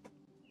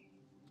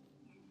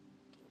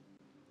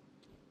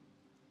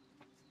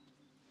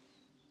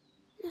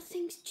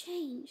 Nothing's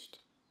changed.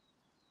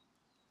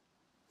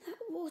 That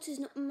water's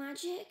not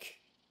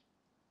magic.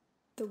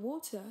 The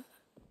water?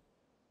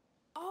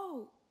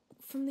 Oh,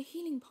 from the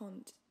healing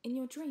pond in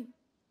your dream.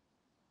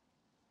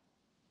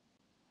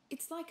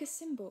 It's like a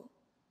symbol.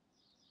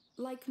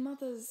 Like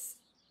Mother's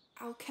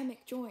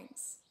alchemic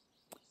drawings.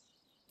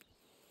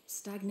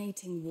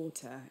 Stagnating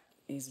water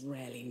is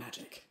rarely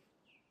magic.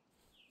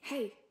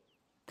 Hey,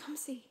 come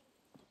see.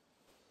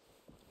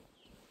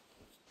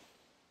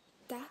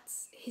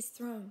 That's his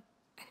throne.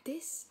 And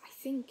this, I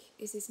think,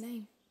 is his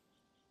name.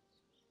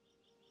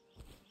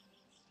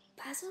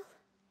 Basil?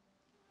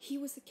 He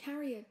was a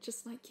carrier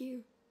just like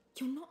you.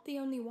 You're not the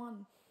only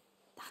one.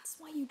 That's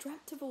why you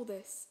dreamt of all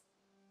this.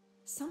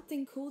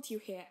 Something called you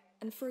here,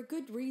 and for a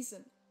good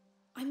reason.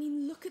 I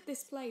mean, look at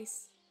this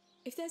place.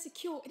 If there's a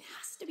cure, it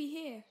has to be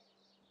here.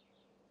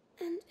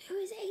 And who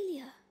is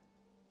Alia?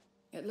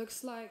 It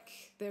looks like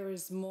there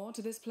is more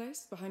to this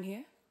place behind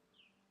here.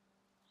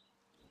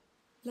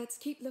 Let's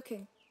keep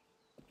looking.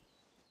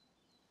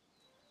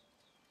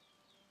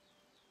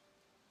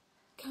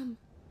 Come,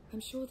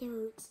 I'm sure there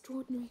are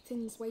extraordinary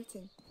things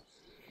waiting.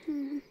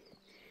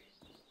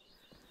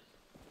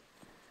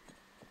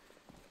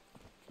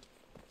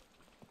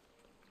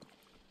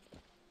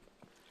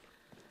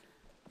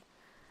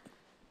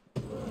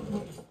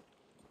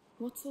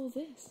 What's all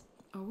this?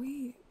 Are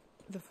we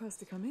the first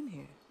to come in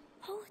here?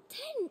 Oh, a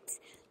tent!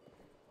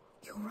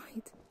 You're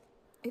right.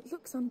 It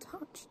looks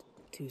untouched.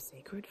 Too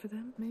sacred for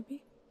them,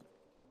 maybe?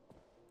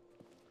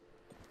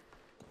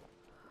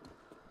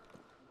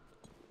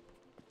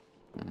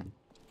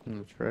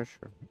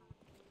 Treasure.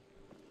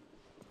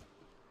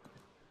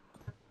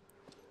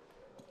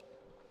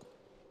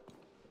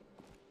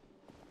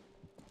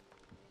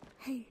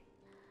 Hey,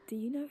 do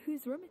you know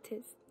whose room it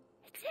is?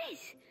 It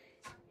is!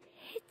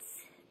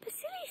 It's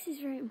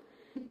Basilius's room.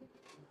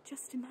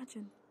 Just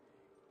imagine.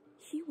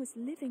 He was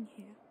living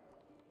here,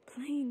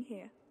 playing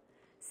here,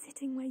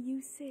 sitting where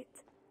you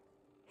sit.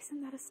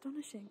 Isn't that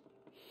astonishing?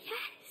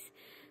 Yes!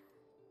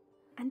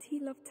 And he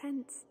loved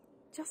tents,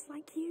 just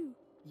like you.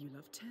 You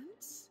love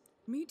tents?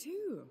 Me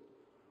too.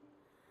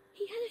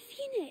 He had a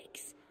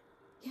phoenix.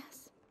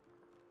 Yes.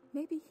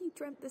 Maybe he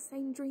dreamt the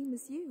same dream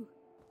as you.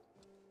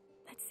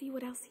 Let's see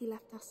what else he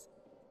left us.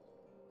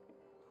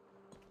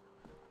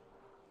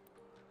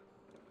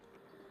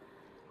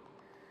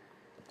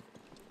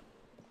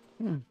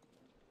 Look.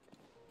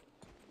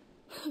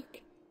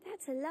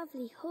 That's a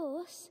lovely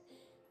horse.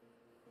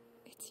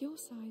 It's your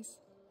size.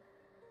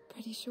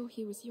 Pretty sure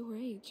he was your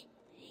age.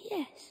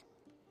 Yes.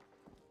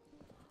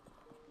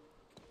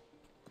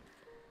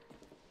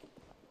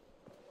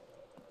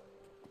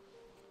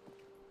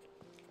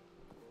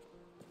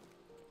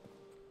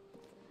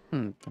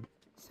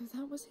 So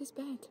that was his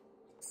bed.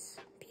 It's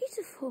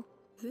beautiful.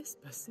 This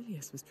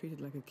Basilius was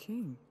treated like a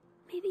king.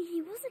 Maybe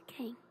he was a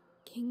king.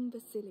 King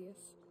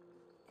Basilius.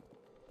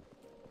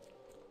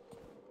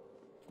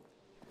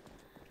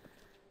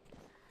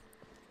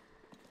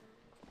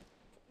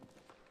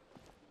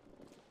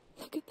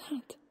 Look at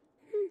that.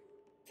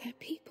 They're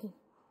people.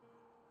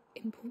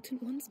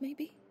 Important ones,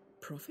 maybe?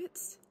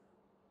 Prophets?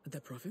 Are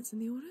there prophets in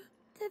the order?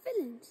 They're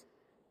villains.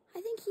 I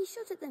think he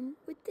shot at them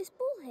with this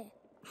ball here.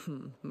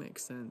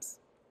 Makes sense.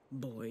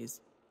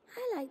 Boys.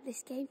 I like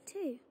this game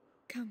too.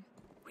 Come,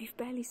 we've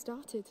barely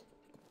started.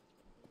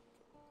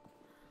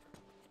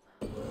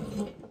 Wow.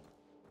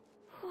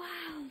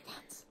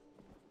 That's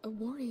a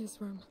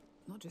warrior's room.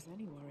 Not just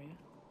any warrior.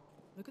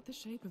 Look at the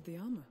shape of the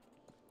armor.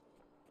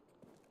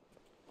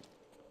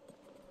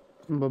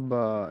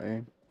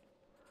 Babae.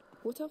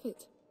 What of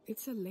it?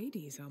 It's a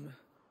lady's armor.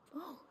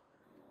 Oh,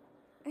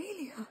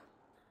 Alia.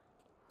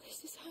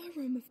 This is her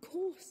room, of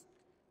course.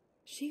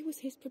 She was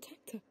his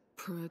protector.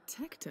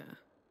 Protector?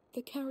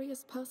 The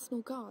carrier's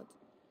personal guard.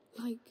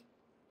 Like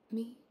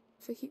me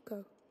for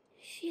Hugo.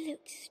 She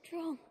looks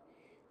strong.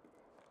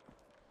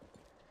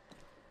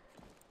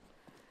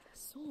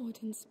 Sword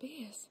and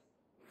spears.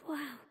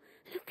 Wow,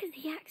 look at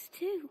the axe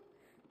too.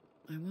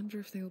 I wonder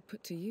if they'll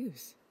put to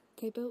use.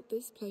 They built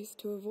this place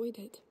to avoid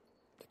it.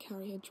 The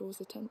carrier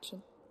draws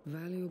attention.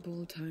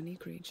 Valuable tiny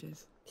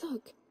creatures.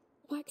 Look,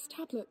 wax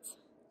tablets.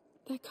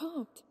 They're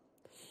carved.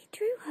 He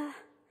drew her.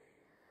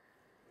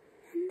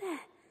 And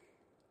there,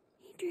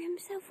 he drew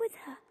himself with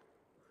her.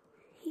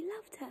 He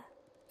loved her.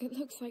 It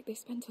looks like they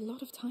spent a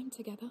lot of time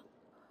together.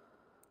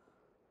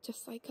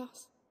 Just like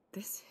us.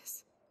 This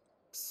is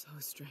so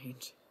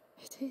strange.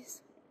 It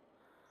is.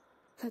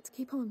 Let's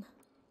keep on.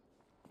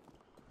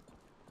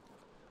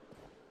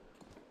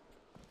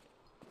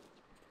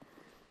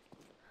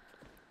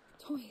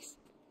 Toys.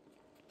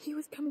 He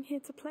was coming here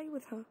to play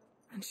with her.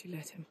 And she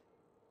let him.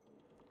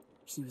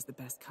 He was the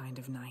best kind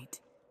of knight.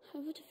 I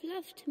would have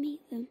loved to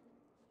meet them.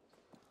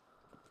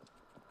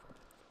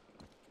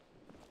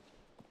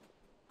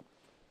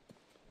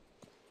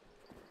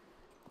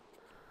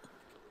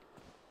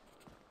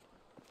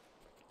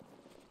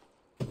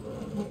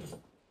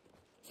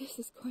 This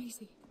is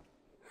crazy.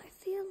 I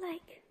feel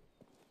like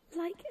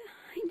I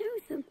know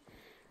them.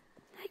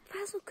 Like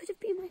Basil could have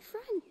been my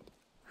friend.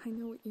 I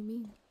know what you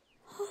mean.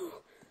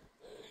 Oh,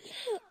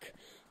 look.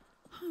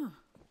 Huh.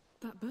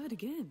 That bird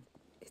again.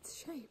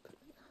 Its shape.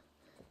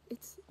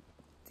 It's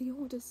the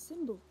Order's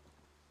symbol.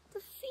 The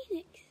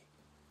phoenix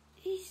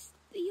is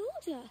the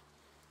Order.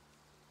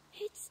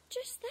 It's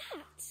just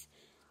that.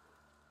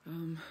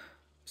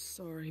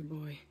 Sorry,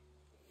 boy.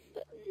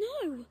 But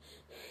no.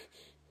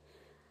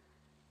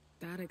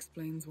 That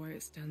explains why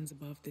it stands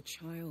above the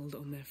child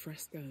on their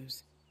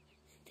frescoes.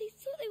 They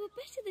thought they were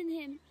better than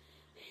him.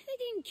 They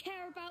didn't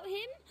care about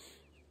him.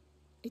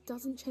 It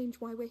doesn't change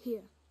why we're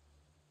here.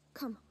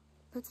 Come,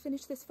 let's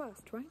finish this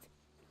first, right?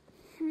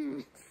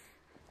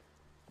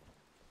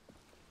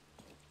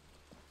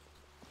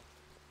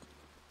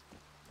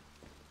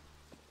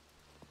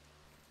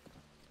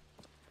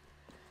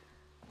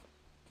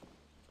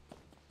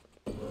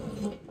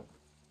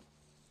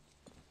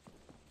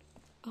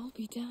 I'll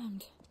be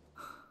damned.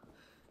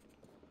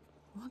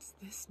 What's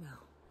this now?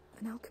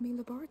 An alchemy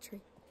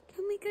laboratory.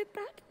 Can we go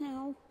back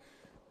now?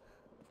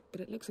 But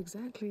it looks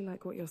exactly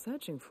like what you're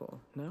searching for,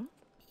 no?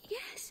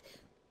 Yes,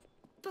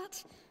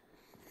 but...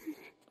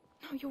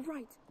 No, you're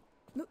right.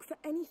 Look for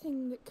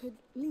anything that could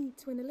lead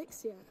to an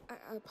elixir.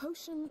 A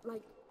potion,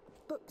 like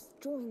books,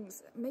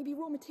 drawings, maybe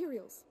raw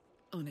materials.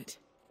 On it.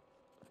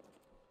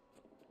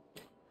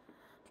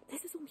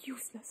 This is all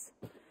useless.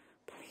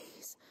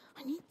 Please,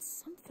 I need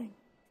something.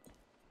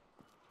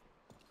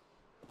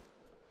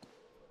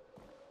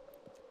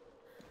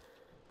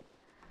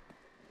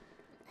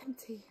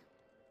 Empty.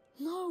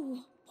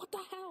 No! What the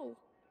hell?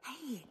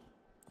 Hey!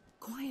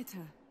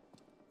 Quieter.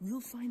 We'll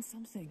find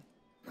something.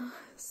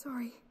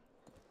 Sorry.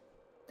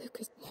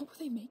 Lucas, what were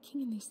they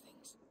making in these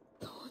things?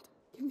 God,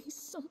 give me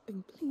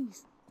something,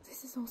 please.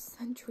 This is all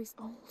centuries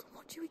old.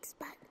 What do you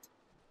expect?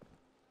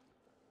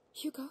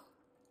 Hugo,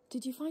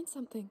 did you find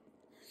something?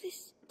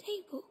 this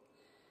table,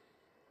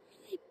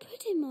 they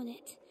put him on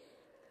it.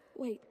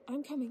 Wait,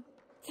 I'm coming.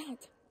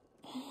 That.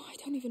 Oh, I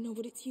don't even know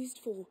what it's used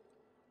for.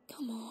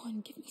 Come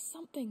on, give me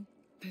something.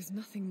 There's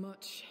nothing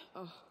much.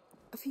 Oh.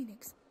 A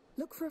phoenix.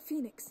 Look for a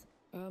phoenix.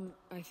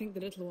 I think the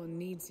little one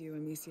needs you,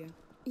 Amicia.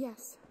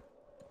 Yes.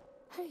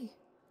 Hey,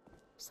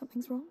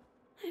 something's wrong?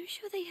 I'm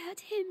sure they hurt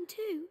him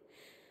too.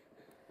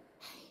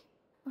 Hey,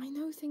 I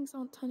know things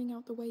aren't turning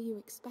out the way you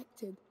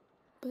expected,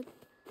 but...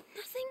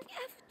 Nothing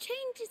ever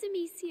changes,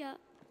 Amicia.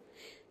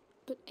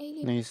 But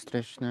alien...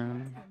 Na-stress na.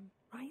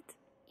 Right?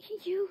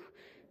 You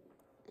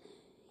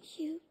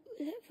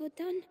let her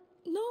done?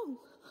 No!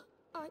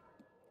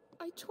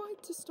 I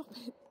tried to stop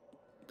it,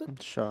 but...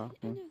 Siya.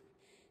 I know.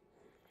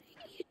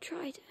 You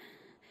tried.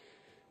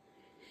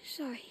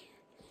 Sorry.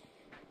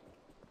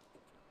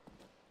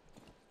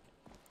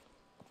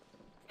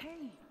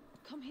 Hey,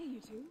 come here, you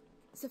two.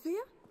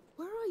 Sophia?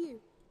 Where are you?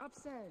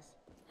 Upstairs.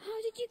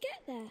 How did you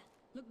get there?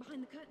 Look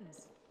behind the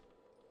curtains.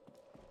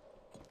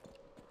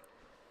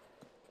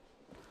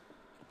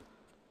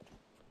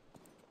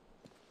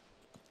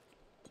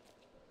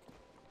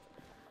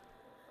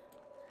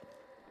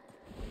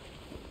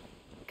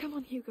 Come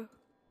on, Hugo.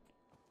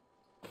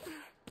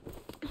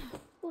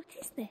 What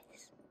is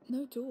this?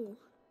 No door.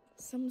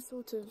 Some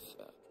sort of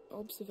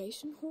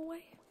observation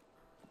hallway?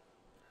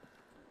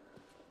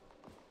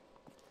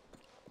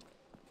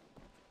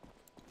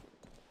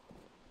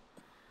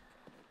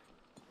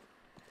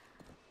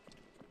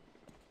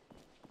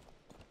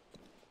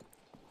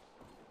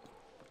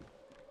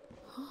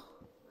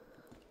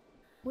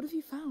 What have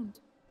you found?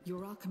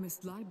 Your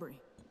alchemist library.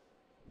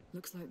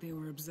 Looks like they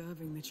were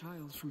observing the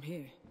child from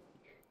here.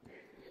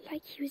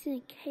 Like he was in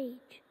a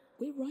cage.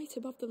 We're right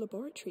above the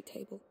laboratory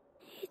table.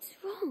 It's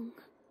wrong.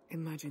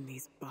 Imagine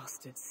these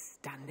bastards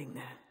standing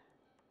there,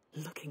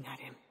 looking at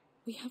him.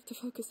 We have to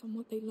focus on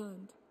what they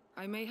learned.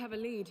 I may have a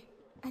lead.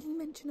 Any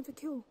mention of a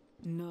kill?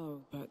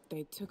 No, but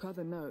they took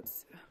other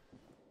notes.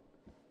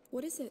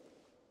 What is it?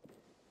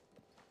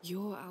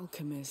 Your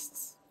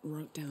alchemists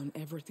wrote down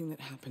everything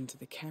that happened to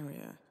the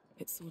carrier.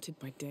 It's sorted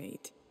by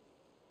date.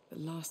 The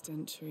last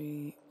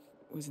entry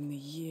was in the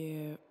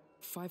year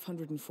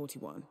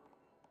 541.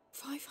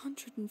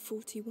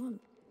 541?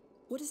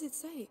 What does it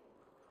say?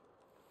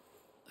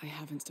 I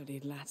haven't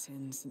studied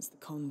Latin since the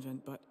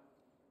convent, but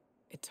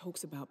it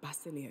talks about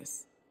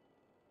Basilius.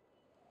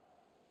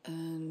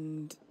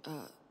 And,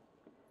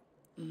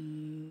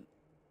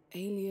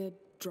 Aelia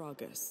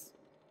Dragus,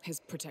 his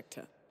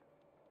protector.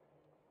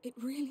 It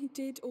really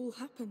did all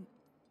happen.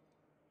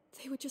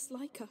 They were just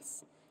like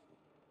us.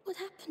 What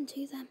happened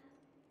to them?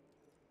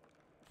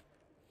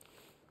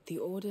 The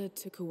Order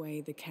took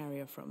away the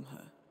carrier from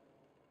her.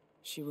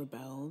 She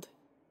rebelled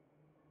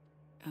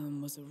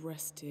and was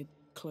arrested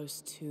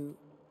close to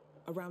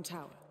a round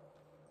tower.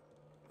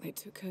 They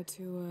took her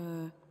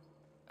to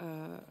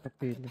a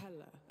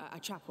capella, a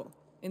chapel,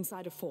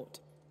 inside a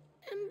fort.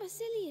 And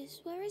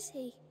Basilius, where is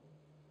he?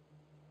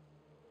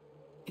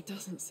 It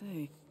doesn't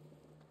say.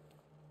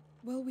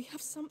 Well, we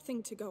have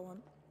something to go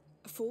on.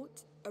 A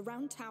fort, a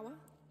round tower.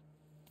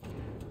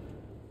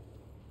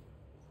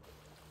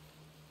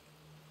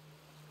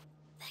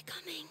 They're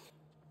coming.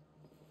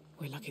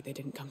 We're lucky they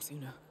didn't come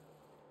sooner.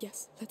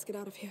 Yes, let's get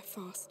out of here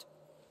fast.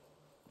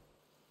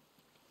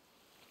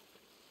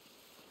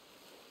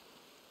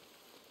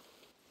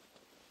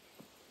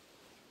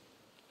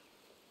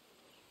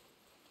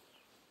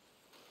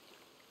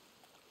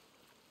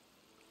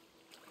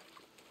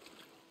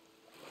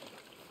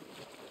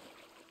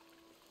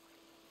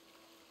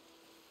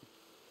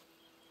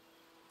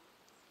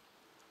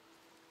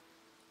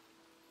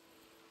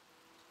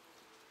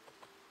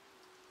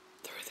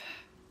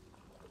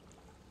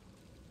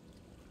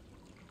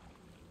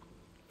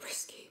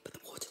 Risky, but the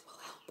water will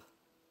help.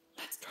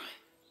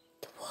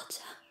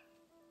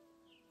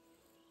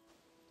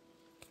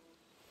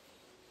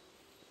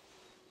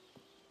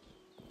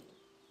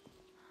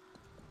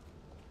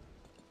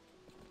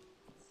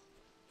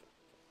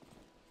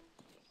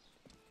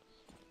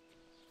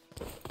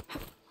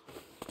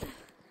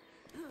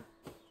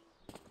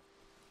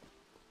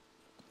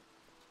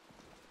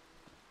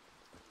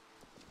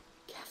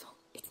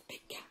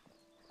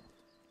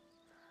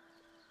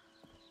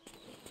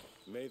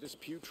 May this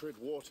putrid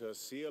water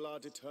seal our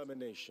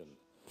determination.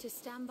 To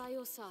stand by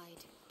your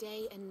side,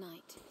 day and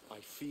night. I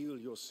feel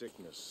your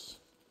sickness.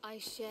 I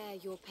share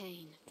your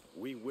pain.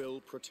 We will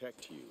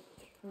protect you.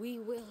 We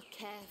will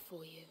care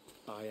for you.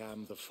 I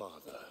am the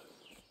father.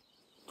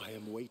 I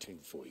am waiting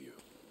for you.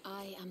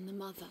 I am the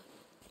mother.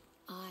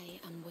 I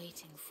am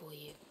waiting for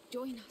you.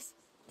 Join us.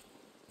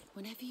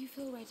 Whenever you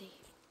feel ready,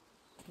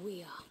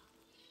 we are.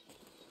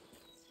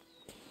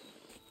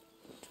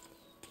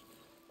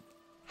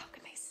 How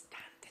can they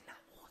stand in that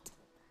water?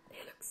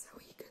 They look so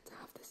eager to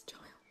have this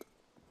child.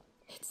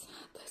 It's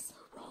sad they're so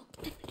wrong.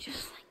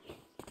 Just like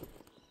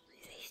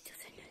they still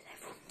don't know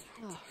they're wrong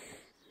yet.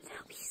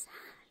 That'll be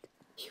sad.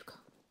 Hugo,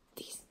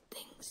 these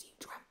things you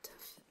dreamt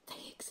of,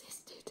 they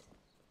existed.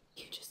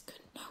 You just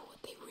couldn't know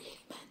what they really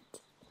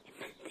meant. It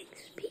meant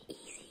things would be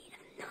easy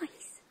and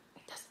nice.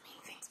 It doesn't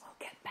mean things won't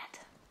get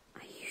better.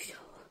 Are you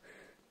sure?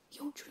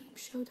 Your dream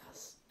showed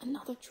us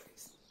another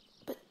truth.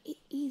 But it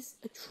is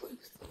a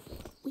truth.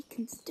 We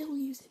can still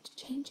use it to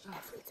change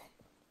everything.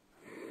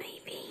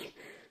 Maybe.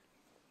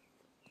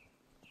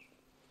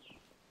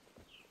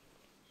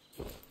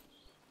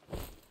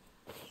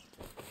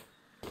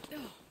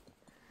 Oh,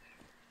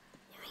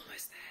 we're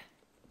almost there.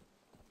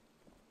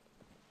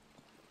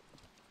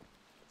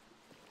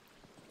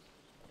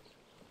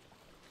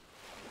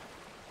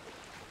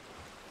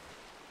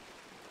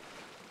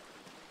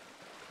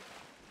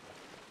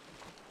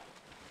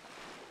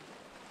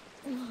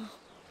 Oh,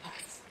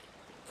 that's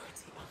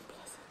pretty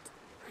unpleasant.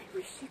 I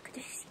wish you could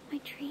have seen my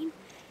dream.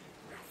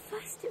 At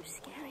first it was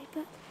scary,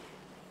 but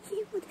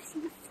you would have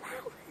seen the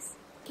flowers.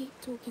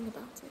 Keep talking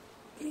about it,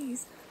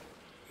 please.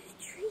 The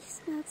tree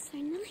smelled so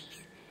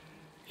nice.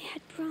 It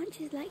had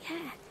branches like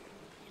hair.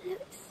 It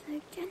looked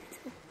so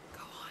gentle.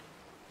 Go on.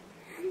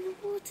 And the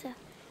water. It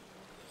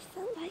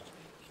felt like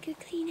it could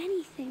clean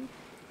anything.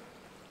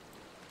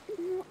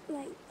 Not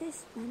like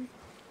this one.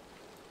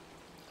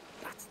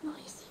 That's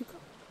nice, Hugo.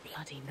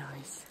 Bloody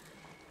nice.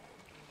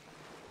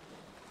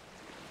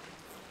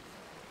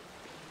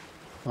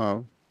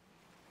 Oh.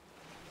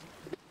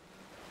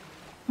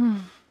 There.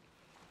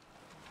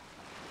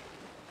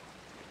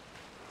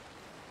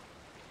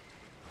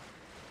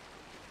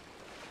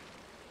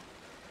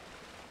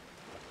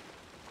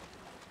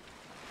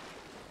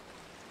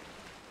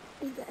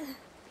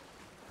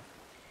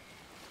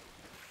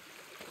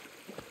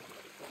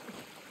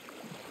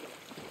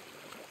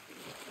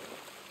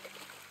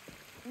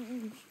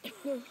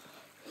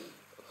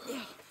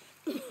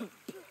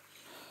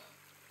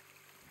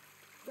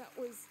 That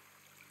was...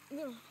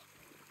 No.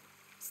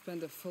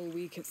 Spend a full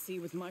week at sea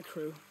with my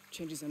crew.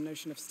 Changes your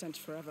notion of stench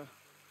forever.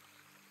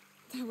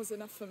 That was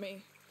enough for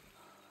me.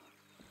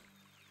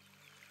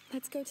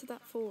 Let's go to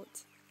that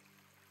fort.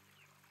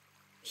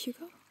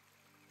 Hugo?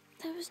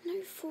 There was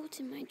no fort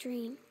in my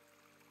dream.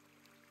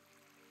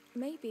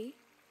 Maybe,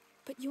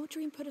 but your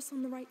dream put us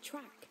on the right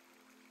track.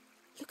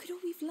 Look at all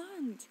we've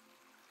learned.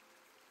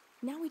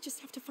 Now we just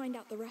have to find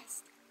out the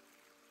rest.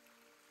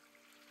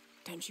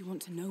 Don't you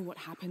want to know what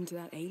happened to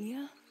that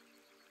Alia?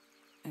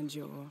 And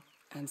your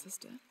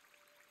ancestor?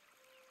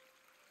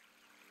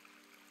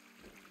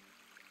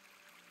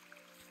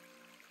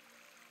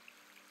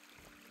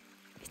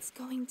 It's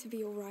going to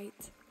be all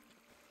right.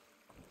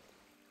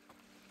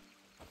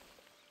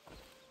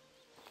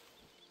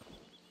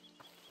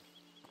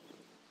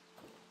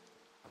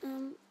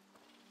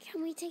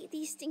 Can we take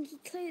these stinky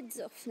clothes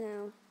off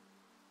now?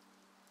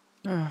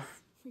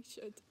 We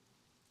should.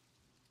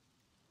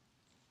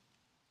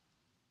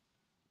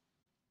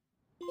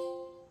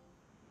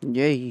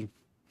 Yay.